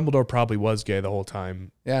 like Dumbledore probably was gay the whole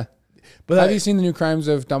time. Yeah. But have you seen the new Crimes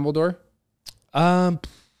of Dumbledore? The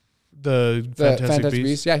Fantastic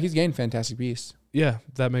Beasts? Yeah, he's gay in Fantastic Beasts. Yeah,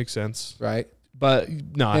 that makes sense. Right. But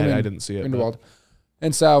no, I didn't see it. Grindelwald.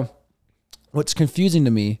 And so what's confusing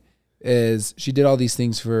to me is she did all these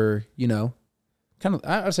things for, kind of,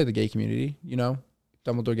 I would say the gay community,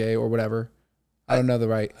 Dumbledore gay or whatever. I don't know the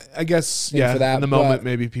right. I guess, yeah, for that, in the moment,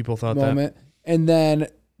 maybe people thought that. And then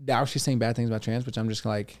now she's saying bad things about trans, which I'm just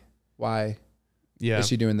like, why is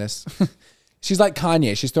she doing this? She's like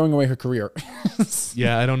Kanye. She's throwing away her career.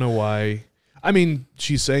 Yeah, I don't know why. I mean,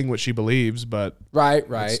 she's saying what she believes, but... Right.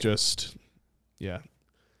 It's just... Yeah.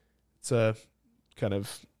 It's a kind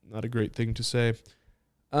of not a great thing to say.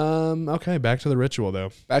 Okay, back to the ritual,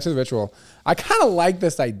 though. Back to the ritual. I kind of like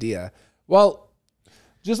this idea. Well,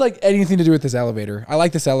 just like anything to do with this elevator. I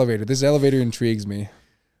like this elevator. This elevator intrigues me.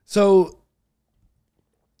 So...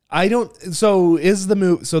 is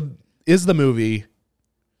the movie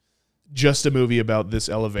just a movie about this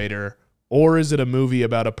elevator, or is it a movie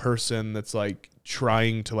about a person that's like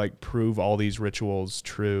trying to like prove all these rituals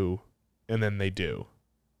true, and then they do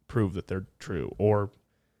prove that they're true? Or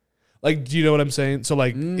like, do you know what I'm saying? So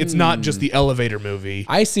like, it's not just the elevator movie.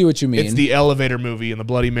 I see what you mean. It's the elevator movie and the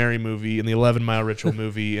Bloody Mary movie and the 11 Mile Ritual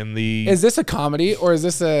movie and the... Is this a comedy or is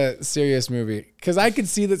this a serious movie? Because I could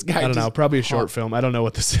see this guy. I don't know. Probably a short film. I don't know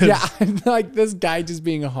what this is. Yeah, like this guy just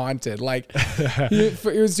being haunted. Like he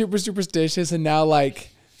was super superstitious, and now like...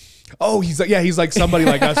 Oh, he's like somebody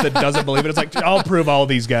like us that doesn't believe it. It's like, I'll prove all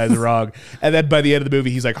these guys are wrong. And then by the end of the movie,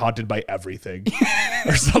 he's like haunted by everything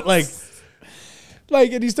or something like...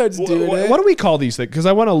 Like, and he starts doing it. What do we call these things? Because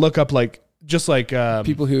I want to look up like just like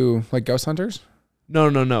people who like ghost hunters. No.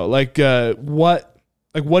 Like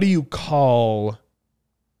what do you call?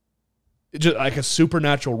 Just like a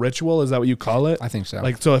supernatural ritual? Is that what you call it? I think so.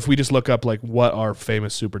 Like, so if we just look up like what are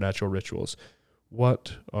famous supernatural rituals?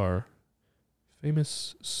 What are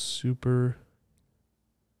famous super?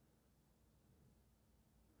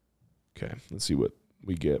 Okay, let's see what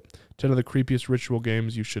we get. 10 of the creepiest ritual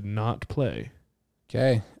games you should not play.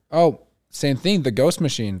 Okay. Oh, same thing. The ghost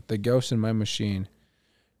machine. The ghost in my machine.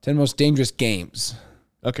 10 most dangerous games.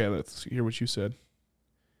 Okay, let's hear what you said.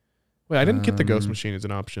 Wait, I didn't get the ghost machine as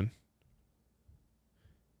an option.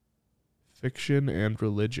 Fiction and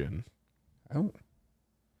religion. Oh.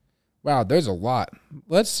 Wow, there's a lot.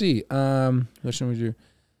 Let's see. What should we do?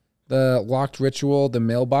 The Locked Ritual, the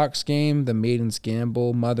Mailbox Game, the Maiden's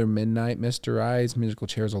Gamble, Mother Midnight, Mr. Eyes, Musical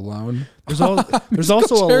Chairs Alone. There's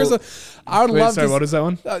also I would love to. What is that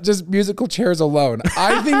one? Just Musical Chairs Alone.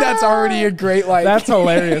 I think that's already a great like. That's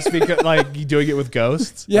hilarious because like you doing it with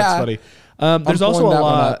ghosts. Yeah, that's funny. There's also a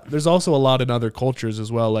lot. There's also a lot in other cultures as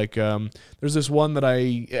well. Like there's this one that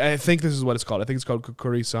I think this is what it's called. I think it's called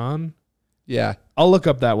Kukuri-san. Yeah, I'll look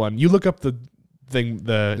up that one. You look up the thing,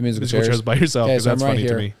 the musical chairs by yourself because that's funny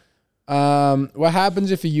to me. What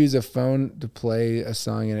happens if you use a phone to play a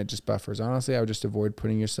song and it just buffers? Honestly, I would just avoid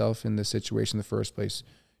putting yourself in this situation in the first place.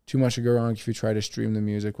 Too much will go wrong if you try to stream the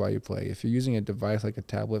music while you play. If you're using a device like a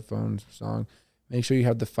tablet phone song, make sure you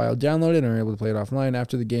have the file downloaded and are able to play it offline.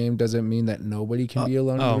 After the game, doesn't mean that nobody can be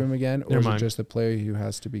alone in the room again, or is it just the player who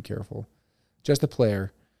has to be careful? Just the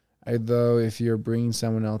player. Though if you're bringing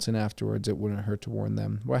someone else in afterwards, it wouldn't hurt to warn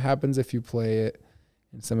them. What happens if you play it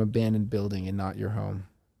in some abandoned building and not your home?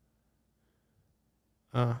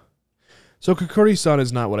 So Kukuri-san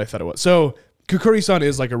is not what I thought it was. So Kukuri-san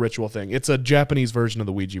is like a ritual thing. It's a Japanese version of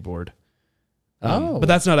the Ouija board. But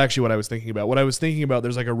that's not actually what I was thinking about. What I was thinking about,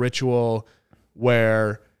 there's like a ritual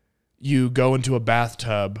where you go into a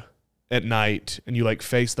bathtub at night and you like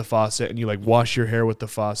face the faucet and you like wash your hair with the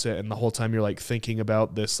faucet, and the whole time you're like thinking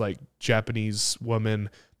about this like Japanese woman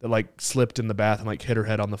that like slipped in the bath and like hit her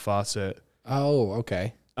head on the faucet. Oh,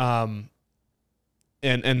 okay. And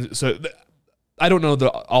so I don't know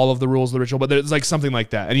all of the rules of the ritual, but there's like something like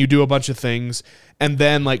that. And you do a bunch of things, and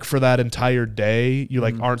then like for that entire day, you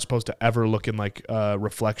like aren't supposed to ever look in like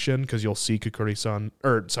reflection because you'll see Kukuri-san.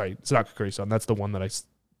 Or sorry, it's not Kukuri-san. That's the one that I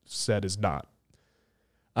said is not.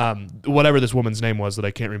 Whatever this woman's name was that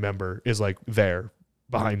I can't remember is like there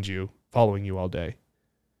behind you, following you all day,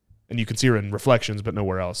 and you can see her in reflections, but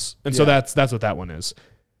nowhere else. And so that's what that one is.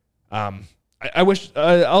 I wish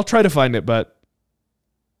I'll try to find it, but.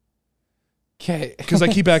 Okay. Because I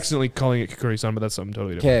keep accidentally calling it Kukuri-san, but that's something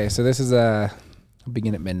totally different. Okay, so this is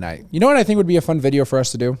Begin at Midnight. You know what I think would be a fun video for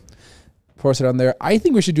us to do? Post it on there. I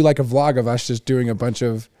think we should do like a vlog of us just doing a bunch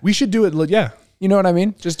of... We should do it, yeah. You know what I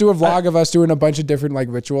mean? Just do a vlog of us doing a bunch of different like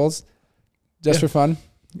rituals just for fun.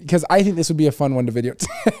 Because I think this would be a fun one to video.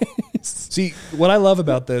 See, what I love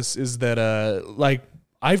about this is that like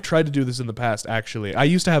I've tried to do this in the past, actually. I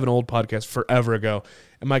used to have an old podcast forever ago,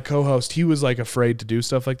 and my co-host, he was like afraid to do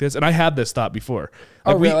stuff like this. And I had this thought before.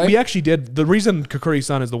 Like, really? We actually did. The reason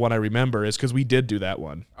Kukuri-san is the one I remember is because we did do that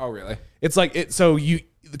one. Oh, really? It's like,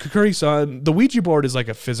 the Kukuri-san, the Ouija board is like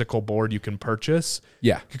a physical board you can purchase.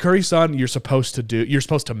 Yeah. Kukuri-san, you're supposed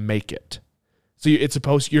to make it. So you're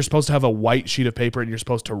supposed to have a white sheet of paper and you're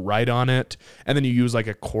supposed to write on it. And then you use like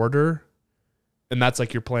a quarter, and that's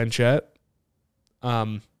like your planchette.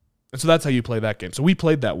 And so that's how you play that game. So we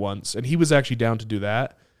played that once, and he was actually down to do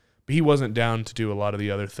that, but he wasn't down to do a lot of the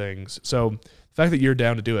other things. So the fact that you're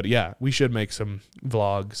down to do it, yeah, we should make some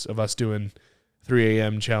vlogs of us doing 3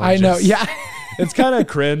 a.m. challenges. I know, yeah. It's kind of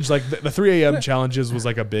cringe. Like the 3 a.m. challenges was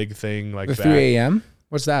like a big thing. Like the 3 a.m.?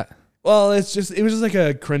 What's that? Well, it was just like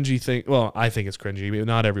a cringy thing. Well, I think it's cringy.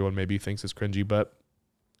 Not everyone maybe thinks it's cringy, but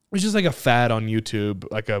it was just like a fad on YouTube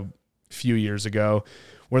like a few years ago,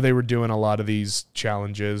 where they were doing a lot of these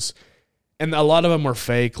challenges, and a lot of them were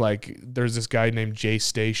fake. Like there's this guy named Jay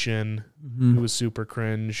Station who was super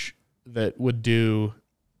cringe that would do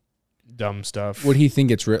dumb stuff. Would he think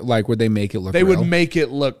it's real? Like, would they make it look real? They would make it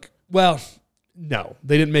look, well, no,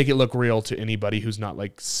 they didn't make it look real to anybody who's not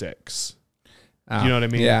like 6. Do you know what I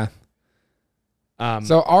mean? Yeah.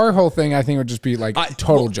 So our whole thing, I think, would just be like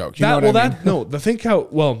total joke. You know what I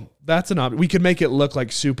mean? That's an option. We could make it look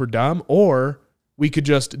like super dumb, or we could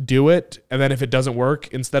just do it, and then if it doesn't work,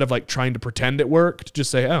 instead of like trying to pretend it worked,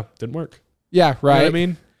 just say, "Oh, didn't work." Yeah, right. You know what I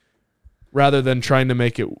mean? Rather than trying to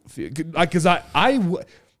make it, because I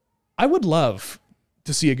would love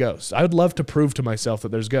to see a ghost. I would love to prove to myself that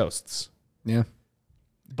there's ghosts. Yeah.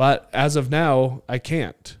 But as of now, I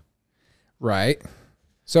can't. Right.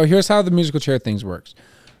 So here's how the musical chair things works.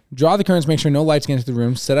 Draw the curtains, make sure no lights get into the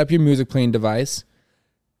room, set up your music playing device,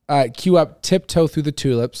 cue up Tiptoe Through the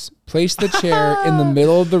Tulips, place the chair in the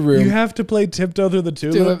middle of the room. You have to play Tiptoe Through the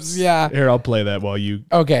Tulips? Yeah. Here, I'll play that while you...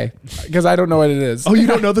 Okay, because I don't know what it is. Oh, you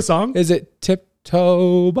don't know the song? Is it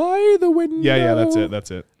Tiptoe by the Window? Yeah,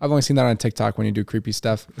 that's it. I've only seen that on TikTok when you do creepy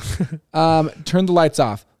stuff. Turn the lights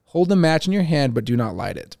off. Hold the match in your hand, but do not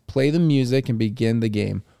light it. Play the music and begin the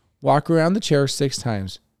game. Walk around the chair 6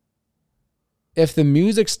 times. If the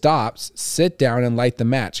music stops, sit down and light the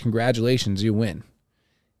match. Congratulations, you win.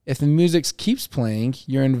 If the music keeps playing,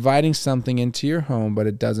 you're inviting something into your home, but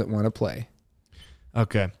it doesn't want to play.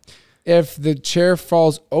 Okay. If the chair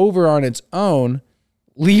falls over on its own,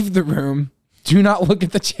 leave the room. Do not look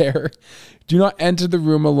at the chair. Do not enter the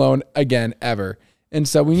room alone again, ever. And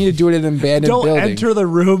so we need to do it in an abandoned building. Don't enter the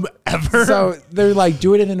room ever. So they're like,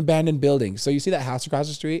 do it in an abandoned building. So you see that house across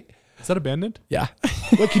the street? Is that abandoned? Yeah.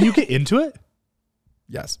 Wait, can you get into it?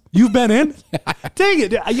 Yes. You've been in? Dang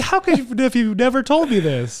it. How could you, if you've never told me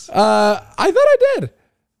this? I thought I did.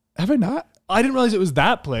 Have I not? I didn't realize it was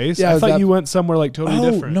that place. Yeah, I thought you went somewhere like totally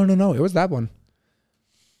different. No. It was that one.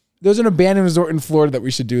 There's an abandoned resort in Florida that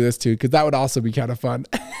we should do this to, because that would also be kind of fun.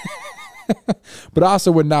 But also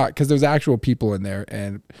would not, because there's actual people in there,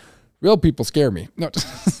 and real people scare me. No.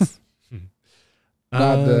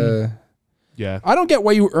 Yeah. I don't get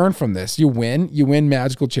what you earn from this. You win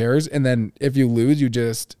magical chairs, and then if you lose, you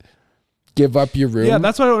just give up your room. Yeah,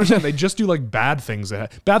 that's what I don't understand. They just do like bad things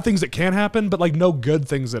that can happen, but like no good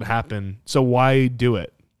things that happen. So why do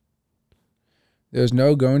it? There's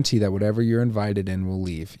no guarantee that whatever you're invited in will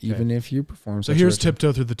leave, even if you perform. So here's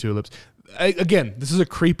Tiptoe Through the Tulips. Again, this is a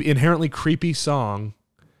inherently creepy song.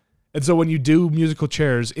 And so when you do musical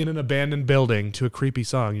chairs in an abandoned building to a creepy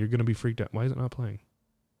song, you're going to be freaked out. Why is it not playing?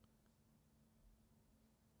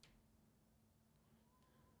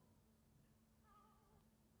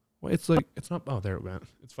 Well, it's like, it's not, oh, there it went.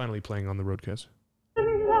 It's finally playing on the roadcast.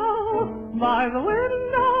 By the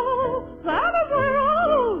window, that is where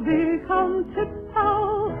I'll be. Come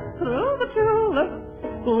tiptoe through the tulips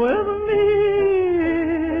with me.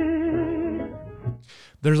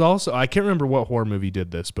 There's also, I can't remember what horror movie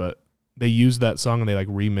did this, but they used that song and they like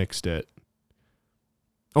remixed it.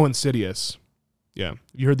 Oh, Insidious. Yeah.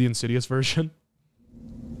 You heard the Insidious version?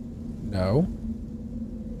 No.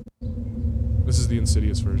 This is the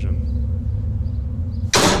Insidious version.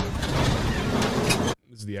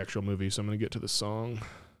 This is the actual movie, so I'm going to get to the song.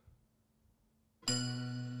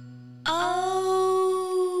 Oh,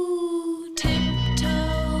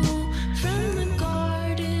 tiptoe from the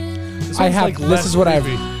garden. This is what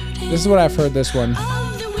I've heard this one.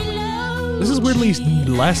 This is weirdly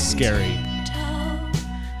less scary.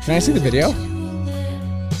 Can I see the video?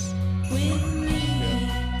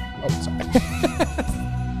 Oh, sorry.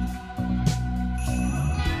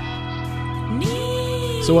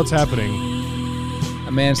 So what's happening?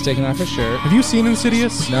 A man's taking off his shirt. Have you seen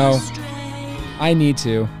Insidious? No. I need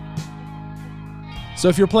to. So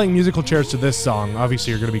if you're playing musical chairs to this song,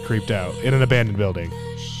 obviously you're going to be creeped out in an abandoned building.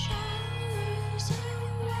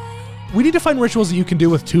 We need to find rituals that you can do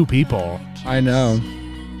with 2 people. I know.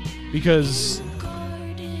 Because,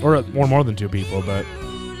 or more than 2 people, but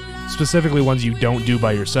specifically ones you don't do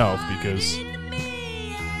by yourself because...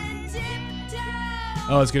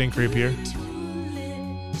 Oh, it's getting creepier.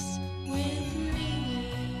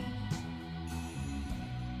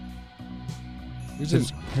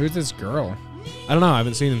 Who's this girl? I don't know. I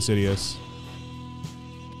haven't seen Insidious.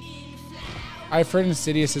 I've heard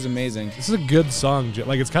Insidious is amazing. This is a good song.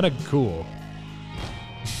 Like, it's kind of cool.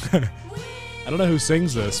 I don't know who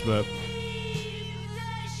sings this, but...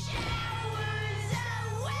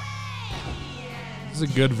 This is a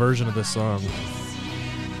good version of this song.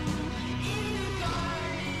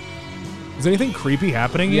 Is anything creepy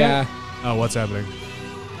happening yet? Yeah. Oh, what's happening?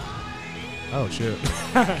 Oh, shit.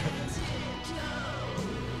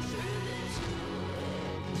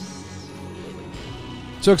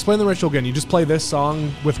 So explain the ritual again. You just play this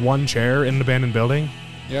song with 1 chair in an abandoned building?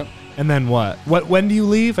 Yep. And then what? When do you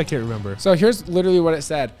leave? I can't remember. So here's literally what it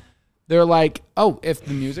said. They're like, oh, if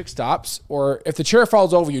the music stops or if the chair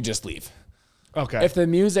falls over, you just leave. Okay. If the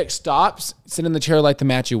music stops, sit in the chair, light the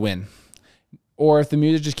match, you win. Or if the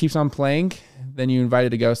music just keeps on playing, then you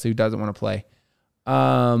invited a ghost who doesn't want to play.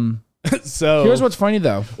 So here's what's funny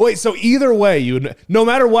though. Wait, so either way, no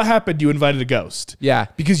matter what happened, you invited a ghost. Yeah.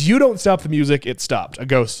 Because you don't stop the music, it stopped. A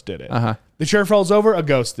ghost did it. Uh-huh. The chair falls over, a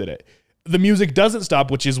ghost did it. The music doesn't stop,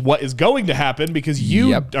 which is what is going to happen because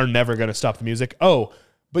you are never going to stop the music. Oh,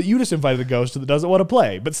 But you just invited a ghost that doesn't want to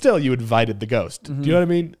play. But still, you invited the ghost. Do you know what I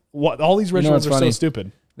mean? All these rituals are so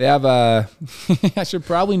stupid. They have a... I should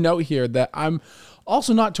probably note here that I'm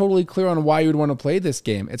also not totally clear on why you would want to play this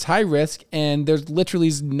game. It's high risk, and there's literally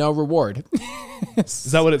no reward.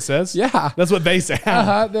 Is that what it says? Yeah. That's what they say. They're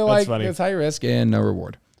That's like, funny. it's high risk and no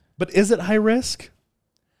reward. But is it high risk?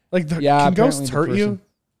 Like, can ghosts hurt you?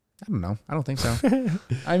 I don't know. I don't think so.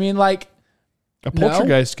 I mean, like... A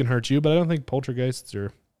poltergeist can hurt you, but I don't think poltergeists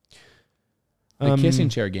are... The kissing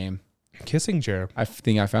chair game. Kissing chair. I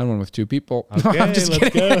think I found one with 2 people. Okay, I'm just let's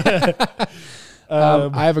kidding. go.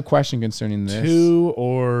 I have a question concerning this. 2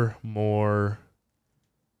 or more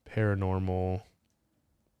paranormal.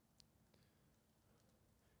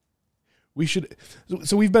 We should.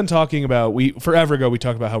 So we've been talking about forever ago. We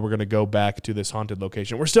talked about how we're going to go back to this haunted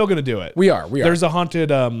location. We're still going to do it. We are. There's a haunted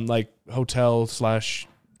like hotel /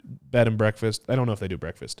 bed and breakfast. I don't know if they do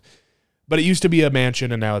breakfast, but it used to be a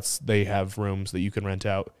mansion, and now they have rooms that you can rent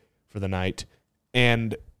out for the night.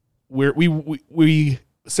 And we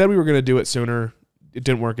said we were going to do it sooner. It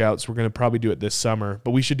didn't work out, so we're going to probably do it this summer.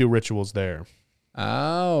 But we should do rituals there.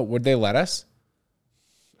 Oh, would they let us?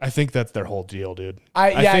 I think that's their whole deal, dude.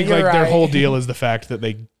 I think like right. their whole deal is the fact that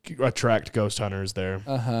they attract ghost hunters there.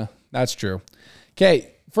 That's true.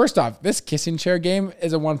 Okay, first off, this kissing chair game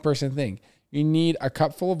is a 1-person thing. You need a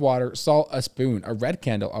cup full of water, salt, a spoon, a red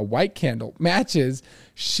candle, a white candle, matches,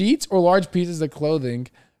 sheets or large pieces of clothing,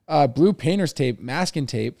 blue painter's tape, masking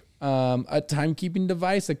tape, a timekeeping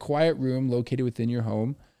device, a quiet room located within your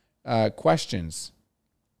home. Questions.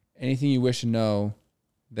 Anything you wish to know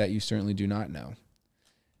that you certainly do not know.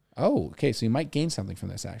 Oh, okay. So you might gain something from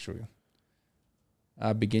this, actually.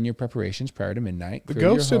 Begin your preparations prior to midnight. The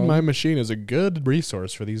Ghost in My Machine is a good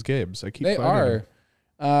resource for these games. They are.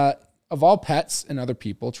 Of all pets and other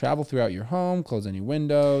people, travel throughout your home, close any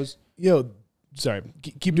windows. Sorry,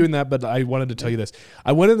 keep doing that, but I wanted to tell you this.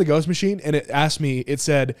 I went in the Ghost Machine, and it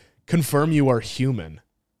said, confirm you are human,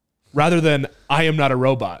 rather than I am not a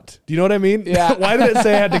robot. Do you know what I mean? Yeah. Why did it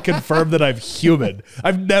say I had to confirm that I'm human?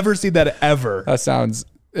 I've never seen that ever.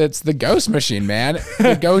 It's the Ghost Machine, man.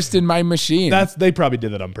 The Ghost in My Machine. They probably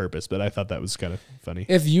did that on purpose, but I thought that was kind of funny.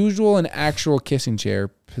 If usual, an actual kissing chair,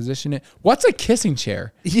 position it. What's a kissing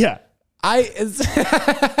chair? Yeah. Is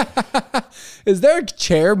there a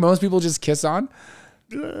chair most people just kiss on?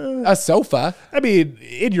 A sofa. I mean,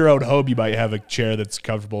 in your own home, you might have a chair that's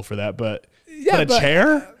comfortable for that, but a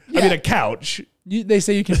chair? Yeah. I mean, a couch. They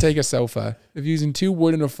say you can take a sofa. If using 2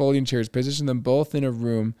 wooden or folding chairs, position them both in a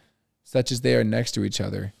room such as they are next to each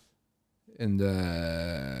other and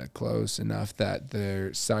close enough that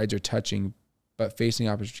their sides are touching but facing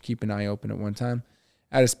opposite. Keep an eye open at one time.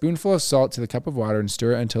 Add a spoonful of salt to the cup of water and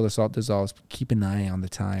stir it until the salt dissolves. Keep an eye on the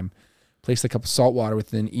time. Place the cup of salt water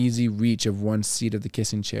within easy reach of one seat of the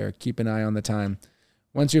kissing chair. Keep an eye on the time.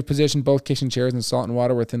 Once you've positioned both kissing chairs and salt and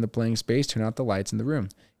water within the playing space, turn out the lights in the room.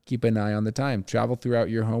 Keep an eye on the time. Travel throughout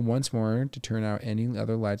your home once more to turn out any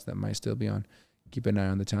other lights that might still be on. Keep an eye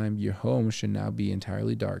on the time. Your home should now be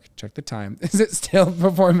entirely dark. Check the time. Is it still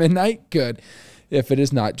before midnight? Good. If it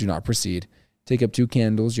is not, do not proceed. Take up 2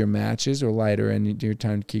 candles, your matches or lighter, and your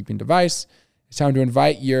timekeeping device. It's time to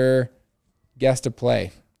invite your guest to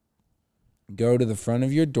play. Go to the front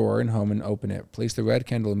of your door and home and open it. Place the red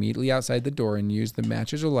candle immediately outside the door and use the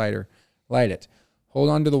matches or lighter. Light it. Hold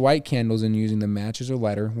on to the white candles and using the matches or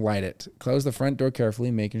lighter, light it. Close the front door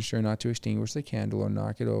carefully, making sure not to extinguish the candle or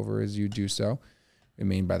knock it over as you do so.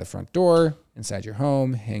 Remain by the front door, inside your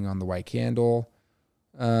home, hang on the white candle.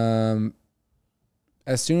 As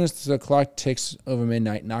soon as the clock ticks over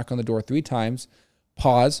midnight, knock on the door 3 times,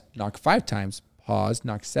 pause, knock 5 times, pause,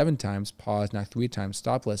 knock 7 times, pause, knock 3 times,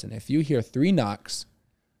 stop, listen. If you hear 3 knocks,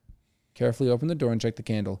 carefully open the door and check the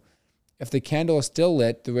candle. If the candle is still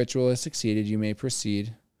lit, the ritual has succeeded, you may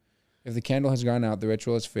proceed. If the candle has gone out, the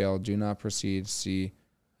ritual has failed, do not proceed.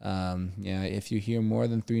 If you hear more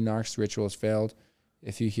than 3 knocks, the ritual has failed.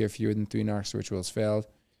 If you hear fewer than 3 knocks, the ritual has failed.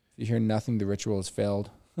 If you hear nothing, the ritual has failed.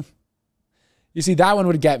 You see, that one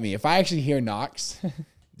would get me. If I actually hear knocks,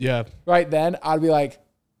 yeah, right then, I'd be like,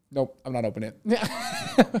 nope, I'm not opening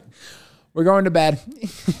it. We're going to bed.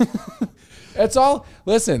 It's all,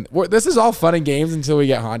 listen, this is all fun and games until we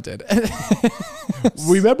get haunted.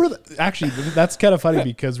 Remember, actually, that's kind of funny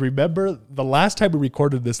because remember the last time we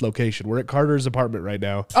recorded this location, we're at Carter's apartment right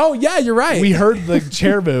now. Oh, yeah, you're right. We heard the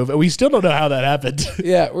chair move and we still don't know how that happened.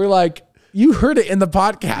 Yeah, we're like, you heard it in the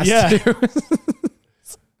podcast. Yeah.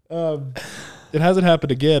 It hasn't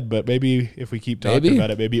happened again, but maybe if we keep talking about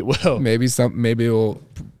it, maybe it will. Maybe it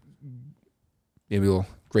will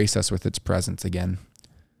grace us with its presence again.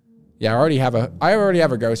 Yeah, I already have a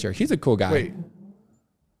ghost here. He's a cool guy. Wait.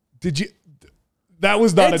 Did you? That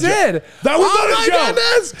was not It a joke. did. That was Oh not my a joke.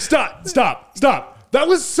 goodness. Stop. That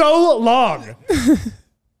was so long.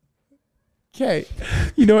 Okay.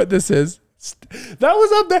 You know what this is? That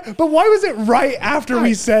was up there. But why was it right after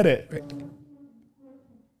we said it?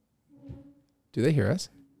 Do they hear us?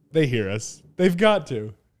 They hear us. They've got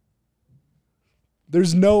to.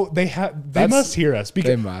 There's no. They must hear us because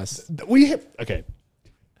They must. Okay.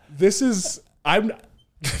 This is.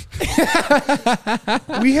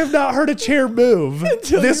 We have not heard a chair move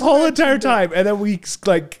this whole entire time, and then we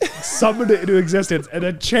like summoned it into existence, and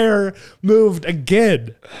a chair moved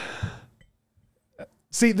again.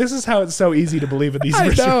 See, this is how it's so easy to believe in these. I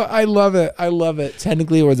know. I love it. I love it.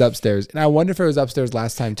 Technically, it was upstairs, and I wonder if it was upstairs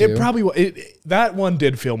last time too. It probably was. That one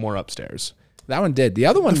did feel more upstairs. That one did. The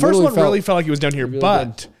other one, The first one really felt like it was down here, really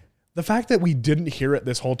but the fact that we didn't hear it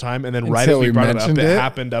this whole time, and then right Until as we we brought it up, mentioned it it.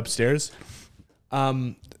 happened upstairs.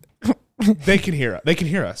 They can hear it. They can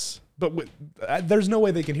hear us, but there's no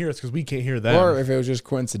way they can hear us because we can't hear them. or if it was just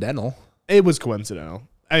coincidental. It was coincidental.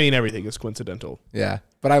 I mean, everything is coincidental, Yeah,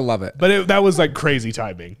 but I love it. but that was like crazy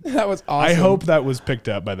timing. That was awesome. I hope that was picked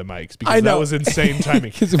up by the mics because I know. that was insane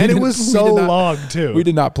timing, 'Cause we and it didn't- was we so did not- long too. we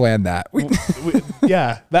did not plan that.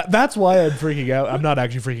 Yeah, that's why I'm freaking out. I'm not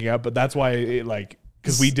actually freaking out, but that's why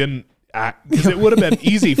because we didn't act, because it would have been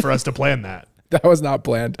easy for us to plan that. That was not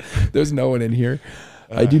planned. There's no one in here.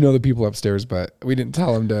 I do know the people upstairs, but we didn't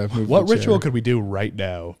tell them to move. What the ritual chair. could we do right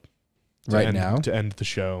now? Right now? to end the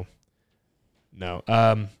show? No.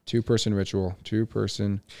 2-person ritual.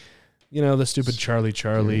 2-person. You know the stupid Charlie.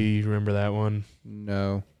 You remember that one?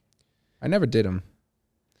 No, I never did them.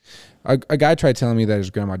 A guy tried telling me that his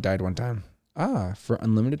grandma died one time. For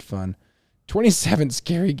unlimited fun. 27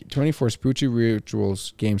 scary, 24 spooky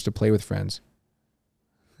rituals games to play with friends.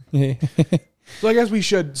 So I guess we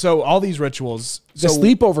should. So all these rituals. The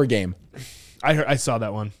sleepover game. I saw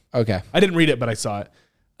that one. Okay. I didn't read it, but I saw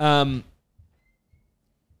it.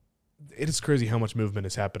 It is crazy how much movement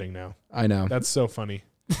is happening now. I know. That's so funny.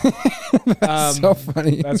 So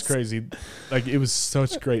funny. That's crazy. Like it was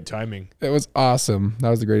such great timing. It was awesome. That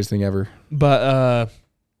was the greatest thing ever. But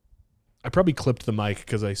I probably clipped the mic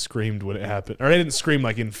because I screamed when it happened. Or I didn't scream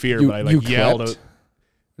like in fear, but I like yelled. clipped?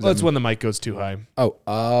 Well, that's when the mic goes too high.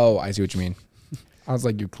 Oh, I see what you mean. I was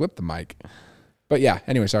like, you clipped the mic. But yeah,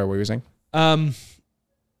 anyway, sorry, what were you saying?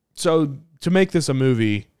 So to make this a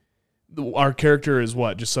movie, our character is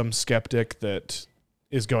what? Just some skeptic that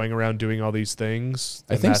is going around doing all these things.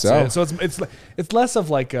 I think that's so. it. So it's less of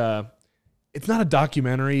like it's not a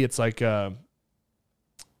documentary. It's like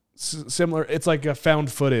similar. It's like a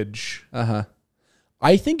found footage.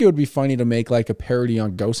 I think it would be funny to make like a parody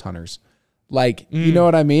on Ghost Hunters. Like, you know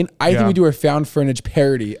what I mean? I think we do a found footage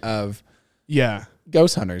parody of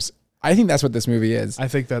Ghost Hunters. I think that's what this movie is. I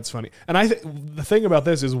think that's funny. And the thing about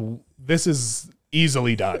this is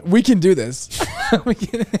easily done. We can do this.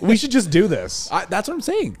 We should just do this. That's what I'm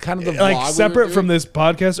saying. Kind of the Like vlog separate from this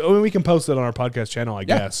podcast. Oh, we can post it on our podcast channel, I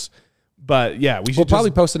guess. But yeah, we should We'll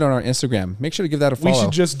probably post it on our Instagram. Make sure to give that a follow. We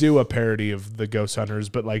should just do a parody of the Ghost Hunters,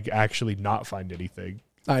 but like actually not find anything.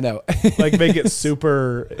 I know. Like make it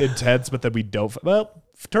super intense, but then we don't. Well,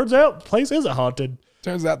 turns out place isn't haunted.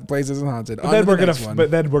 Turns out the place isn't haunted. But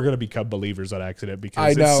then we're gonna become believers on accident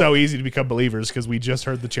because it's so easy to become believers because we just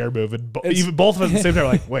heard the chair move and even both of us at the same time are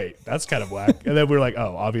like, wait, that's kind of whack. And then we're like,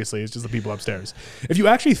 oh, obviously it's just the people upstairs. If you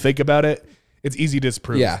actually think about it, it's easy to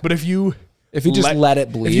disprove. Yeah. But if you just let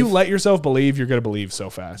it believe, if you let yourself believe, you're gonna believe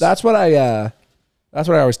so fast. That's what I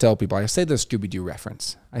always tell people. I say the Scooby-Doo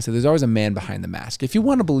reference. I say there's always a man behind the mask. If you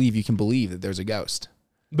want to believe, you can believe that there's a ghost.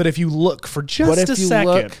 But if you look for just a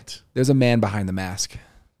second, there's a man behind the mask.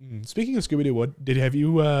 Speaking of Scooby-Doo, have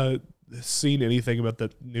you seen anything about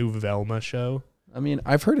the new Velma show? I mean,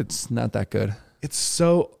 I've heard it's not that good. It's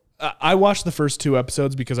so. I watched the first 2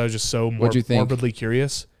 episodes because I was just so morbidly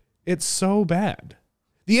curious. It's so bad.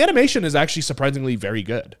 The animation is actually surprisingly very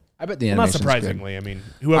good. I bet the Not animation. surprisingly. I mean,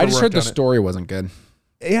 whoever. I just heard the worked on story wasn't good.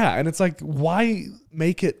 Yeah, and it's like, why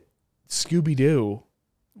make it Scooby-Doo?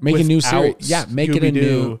 Make a new series. Yeah, make it a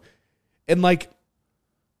new. And like,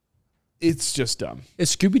 it's just dumb.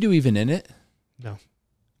 Is Scooby-Doo even in it? No.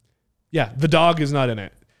 Yeah, the dog is not in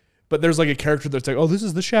it. But there's like a character that's like, oh, this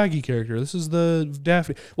is the Shaggy character. This is the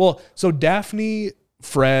Daphne. Well, so Daphne,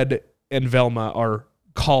 Fred, and Velma are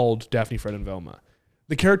called Daphne, Fred, and Velma.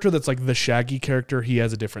 The character that's like the Shaggy character, he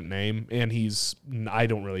has a different name, and I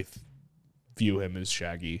don't really view him as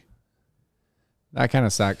Shaggy. That kind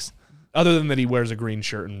of sucks. Other than that he wears a green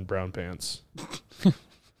shirt and brown pants.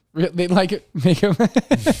 They like it, make him.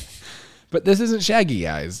 But this isn't Shaggy,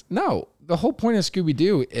 guys. No, the whole point of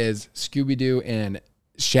Scooby-Doo is Scooby-Doo and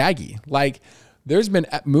Shaggy. Like, There's been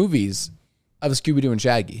movies of Scooby-Doo and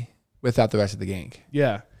Shaggy without the rest of the gang.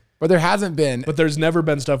 Yeah. But there hasn't been. But there's never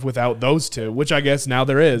been stuff without those two, which I guess now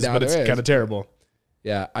there is, but it's kind of terrible.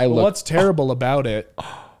 Yeah. What's terrible about it?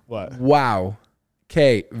 What? Wow.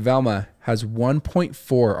 Okay. Velma has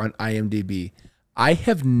 1.4 on IMDb. I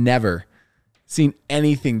have never seen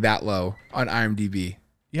anything that low on IMDb.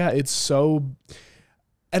 Yeah, it's so...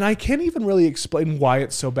 And I can't even really explain why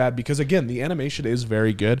it's so bad because, again, the animation is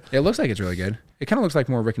very good. It looks like it's really good. It kind of looks like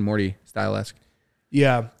more Rick and Morty style-esque.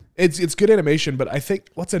 Yeah, it's good animation, but I think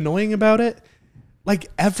what's annoying about it, like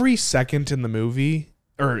every second in the movie,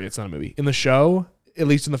 or it's not a movie, in the show, at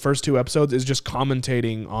least in the first 2 episodes, is just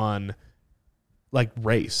commentating on like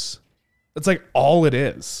race. That's like all it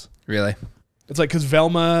is. Really? It's like because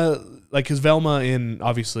Velma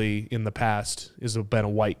obviously in the past has been a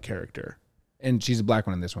white character. And she's a black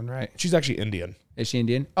one in this one, right? She's actually Indian. Is she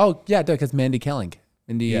Indian? Oh, yeah, because Mindy Kaling.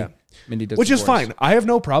 Mindy does which is divorce. fine. I have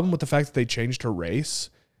no problem with the fact that they changed her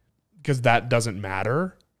race because that doesn't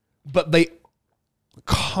matter. But they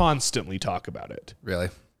constantly talk about it. Really?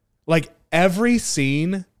 Like every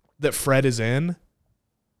scene that Fred is in,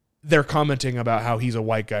 they're commenting about how he's a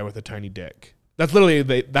white guy with a tiny dick. That's literally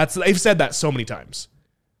they've said that so many times.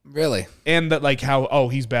 Really? And that like how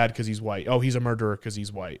he's bad because he's white. Oh, he's a murderer because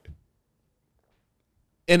he's white.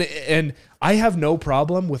 And I have no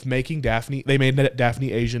problem with making Daphne. They made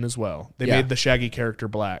Daphne Asian as well. They made the Shaggy character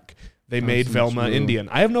black. They made Velma Indian.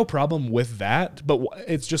 I have no problem with that, but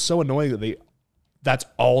it's just so annoying that that's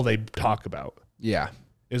all they talk about. Yeah.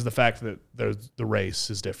 Is the fact that the race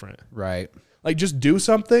is different. Right. Like just do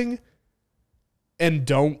something and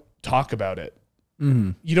don't talk about it.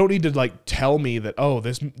 Mm-hmm. You don't need to like tell me that,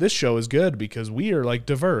 this show is good because we are like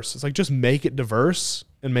diverse. It's like just make it diverse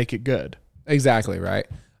and make it good. Exactly, right?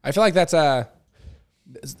 I feel like that's what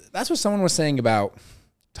someone was saying about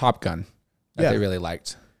Top Gun that they really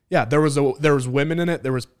liked. Yeah, there was women in it.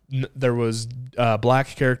 There was black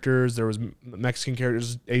characters. There was Mexican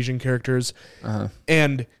characters, Asian characters,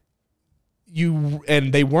 and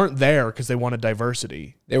they weren't there because they wanted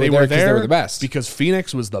diversity. They were there because they were the best. Because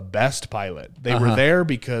Phoenix was the best pilot. They were there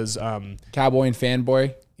because Cowboy and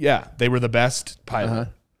Fanboy. Yeah, they were the best pilot.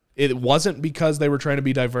 It wasn't because they were trying to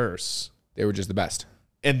be diverse. They were just the best.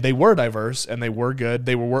 And they were diverse and they were good.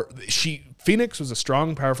 Phoenix was a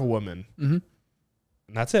strong, powerful woman. Mm-hmm.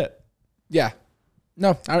 And that's it. Yeah.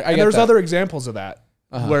 No, I and get there's that. other examples of that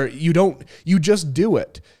where you just do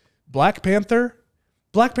it. Black Panthers,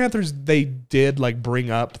 they did like bring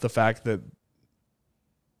up the fact that,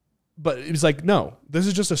 but it was like, no, this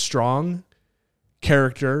is just a strong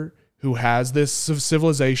character who has this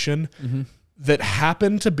civilization that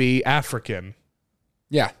happened to be African.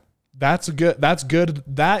 Yeah. That's good.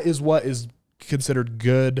 That is what is considered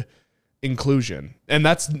good inclusion. And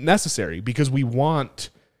that's necessary because we want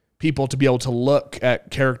people to be able to look at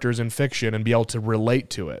characters in fiction and be able to relate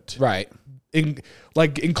to it. Right.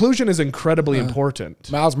 Inclusion is incredibly important.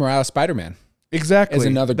 Miles Morales Spider-Man. Exactly. Is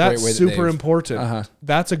another great way that's super important.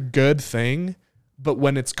 That's a good thing. But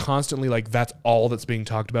when it's constantly like that's all that's being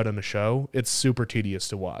talked about in a show, it's super tedious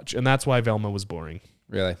to watch. And that's why Velma was boring.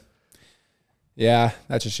 Really? Yeah,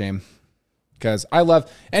 that's a shame. Because I love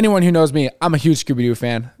anyone who knows me. I'm a huge Scooby-Doo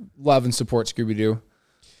fan. Love and support Scooby-Doo.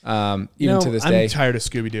 Even to this day. I'm tired of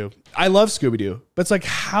Scooby-Doo. I love Scooby-Doo. But it's like,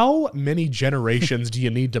 how many generations do you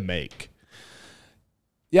need to make?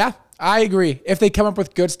 Yeah, I agree. If they come up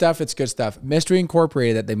with good stuff, it's good stuff. Mystery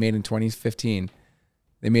Incorporated that they made in 2015.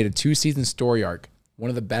 They made a 2-season story arc. One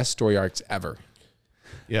of the best story arcs ever.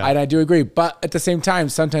 Yeah, and I do agree. But at the same time,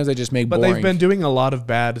 sometimes they just make boring. But they've been doing a lot of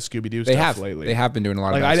bad Scooby-Doo stuff lately. They have been doing a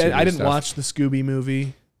lot of bad Scooby-Doo stuff. I didn't watch the Scooby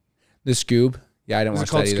movie. The Scoob? Yeah, I didn't watch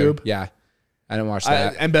that either. Scoob? Yeah, I didn't watch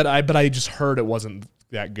that. But I just heard it wasn't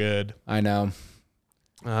that good. I know.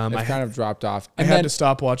 I kind of dropped off. I had to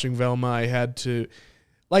stop watching Velma. I had to...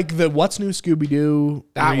 Like the What's New Scooby-Doo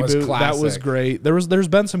that reboot. Was classic. That was great. There's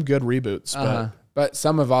been some good reboots. But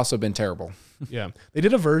some have also been terrible. Yeah. They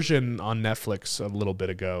did a version on Netflix a little bit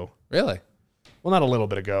ago. Really? Well, not a little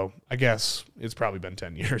bit ago. I guess it's probably been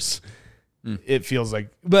 10 years. It feels like,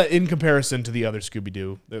 but in comparison to the other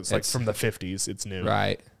Scooby-Doo, it's like from the 50s, it's new.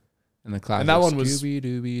 Right. And the classic that one was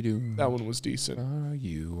Scooby-Dooby-Doo. That one was decent. Are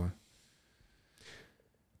you?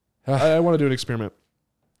 I want to do an experiment.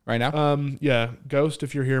 Right now? Yeah. Ghost,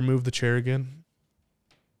 if you're here, move the chair again.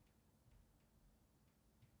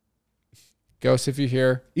 Ghost, if you're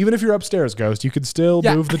here. Even if you're upstairs, Ghost, you can still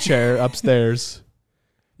move the chair upstairs.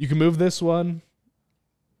 You can move this one,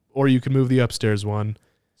 or you can move the upstairs one.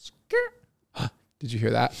 Did you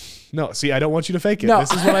hear that? No, see, I don't want you to fake it. No.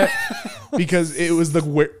 This is what because it was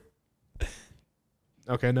the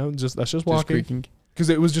Okay, no, that's just Just walking. creaking. Because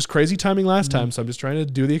it was just crazy timing last time, so I'm just trying to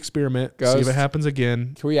do the experiment, see if Ghost. it happens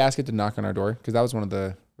again. Can we ask it to knock on our door? Because that was one of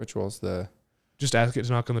the rituals. Just ask it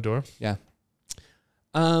to knock on the door. Yeah.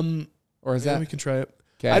 Or is Yeah, that we can try it.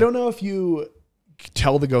 okay? I don't know if you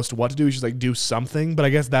tell the ghost what to do. You just like do something, but I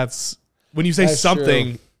guess that's when you say That's something,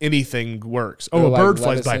 true. anything works. Or Oh, a like, bird let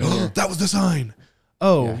flies us by. in here. That was the sign.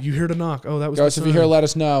 Oh, Yeah. you heard a knock. Oh, that was Ghost, the if sign. you hear, let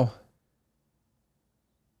us know.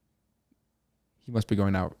 He must be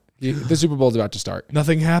going out. The Super Bowl's about to start.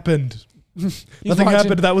 Nothing happened. He's Nothing watching-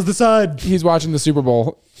 happened. That was the sign. He's watching the Super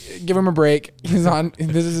Bowl. Give him a break. He's on.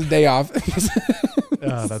 This is his day off.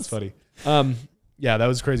 That's funny. Yeah, that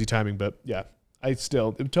was crazy timing, but yeah,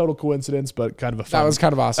 total coincidence, but kind of a fun. That was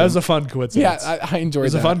kind of awesome. That was a fun coincidence. Yeah, I enjoyed It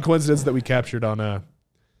was that. a fun coincidence that we captured on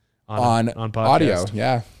podcast. audio.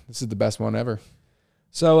 Yeah, this is the best one ever.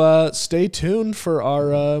 So stay tuned for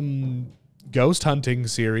our ghost hunting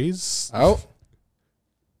series. Oh,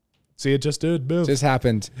 See, it just did. Boom. just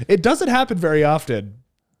happened. It doesn't happen very often,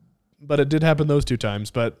 but it did happen those 2 times.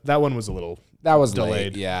 But that one was a little That was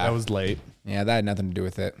delayed. late. Yeah, that was late. yeah, that had nothing to do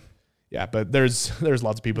with it. Yeah, but there's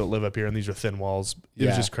lots of people that live up here, and these are thin walls. It Yeah.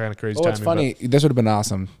 was just kind of crazy. Oh, it's timing, funny. This would have been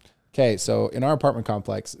awesome. Okay, so in our apartment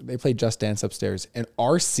complex, they play Just Dance upstairs, and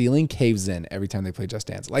our ceiling caves in every time they play Just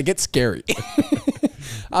Dance. Like, it's scary.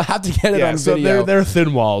 I'll have to get it on so video. they're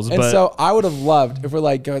thin walls, And but so I would have loved if we're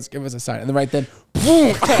like, guys, give us a sign. And then right then,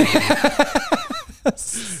 boom.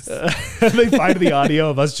 they find the audio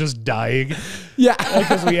of us just dying Yeah.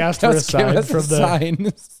 because we asked for a Just give sign us from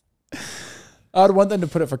the. sign. I would want them to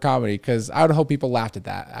put it for comedy because I would hope people laughed at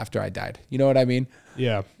that after I died. You know what I mean?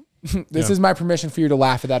 Yeah, This Yeah. is my permission for you to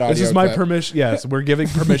laugh at that audio. this is my clip. permission. Yes, we're giving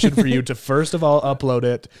permission for you to first of all upload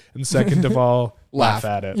it, and second of all laugh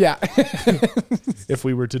at it. Yeah. If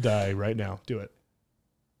we were to die right now, do it.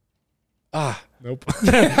 Ah. Nope.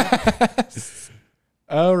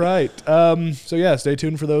 All right. So yeah, stay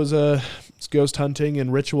tuned for those ghost hunting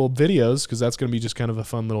and ritual videos because that's going to be just kind of a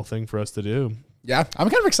fun little thing for us to do. Yeah. I'm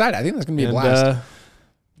kind of excited. I think that's going to be a And blast.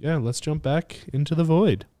 yeah, let's jump back into the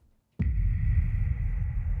void.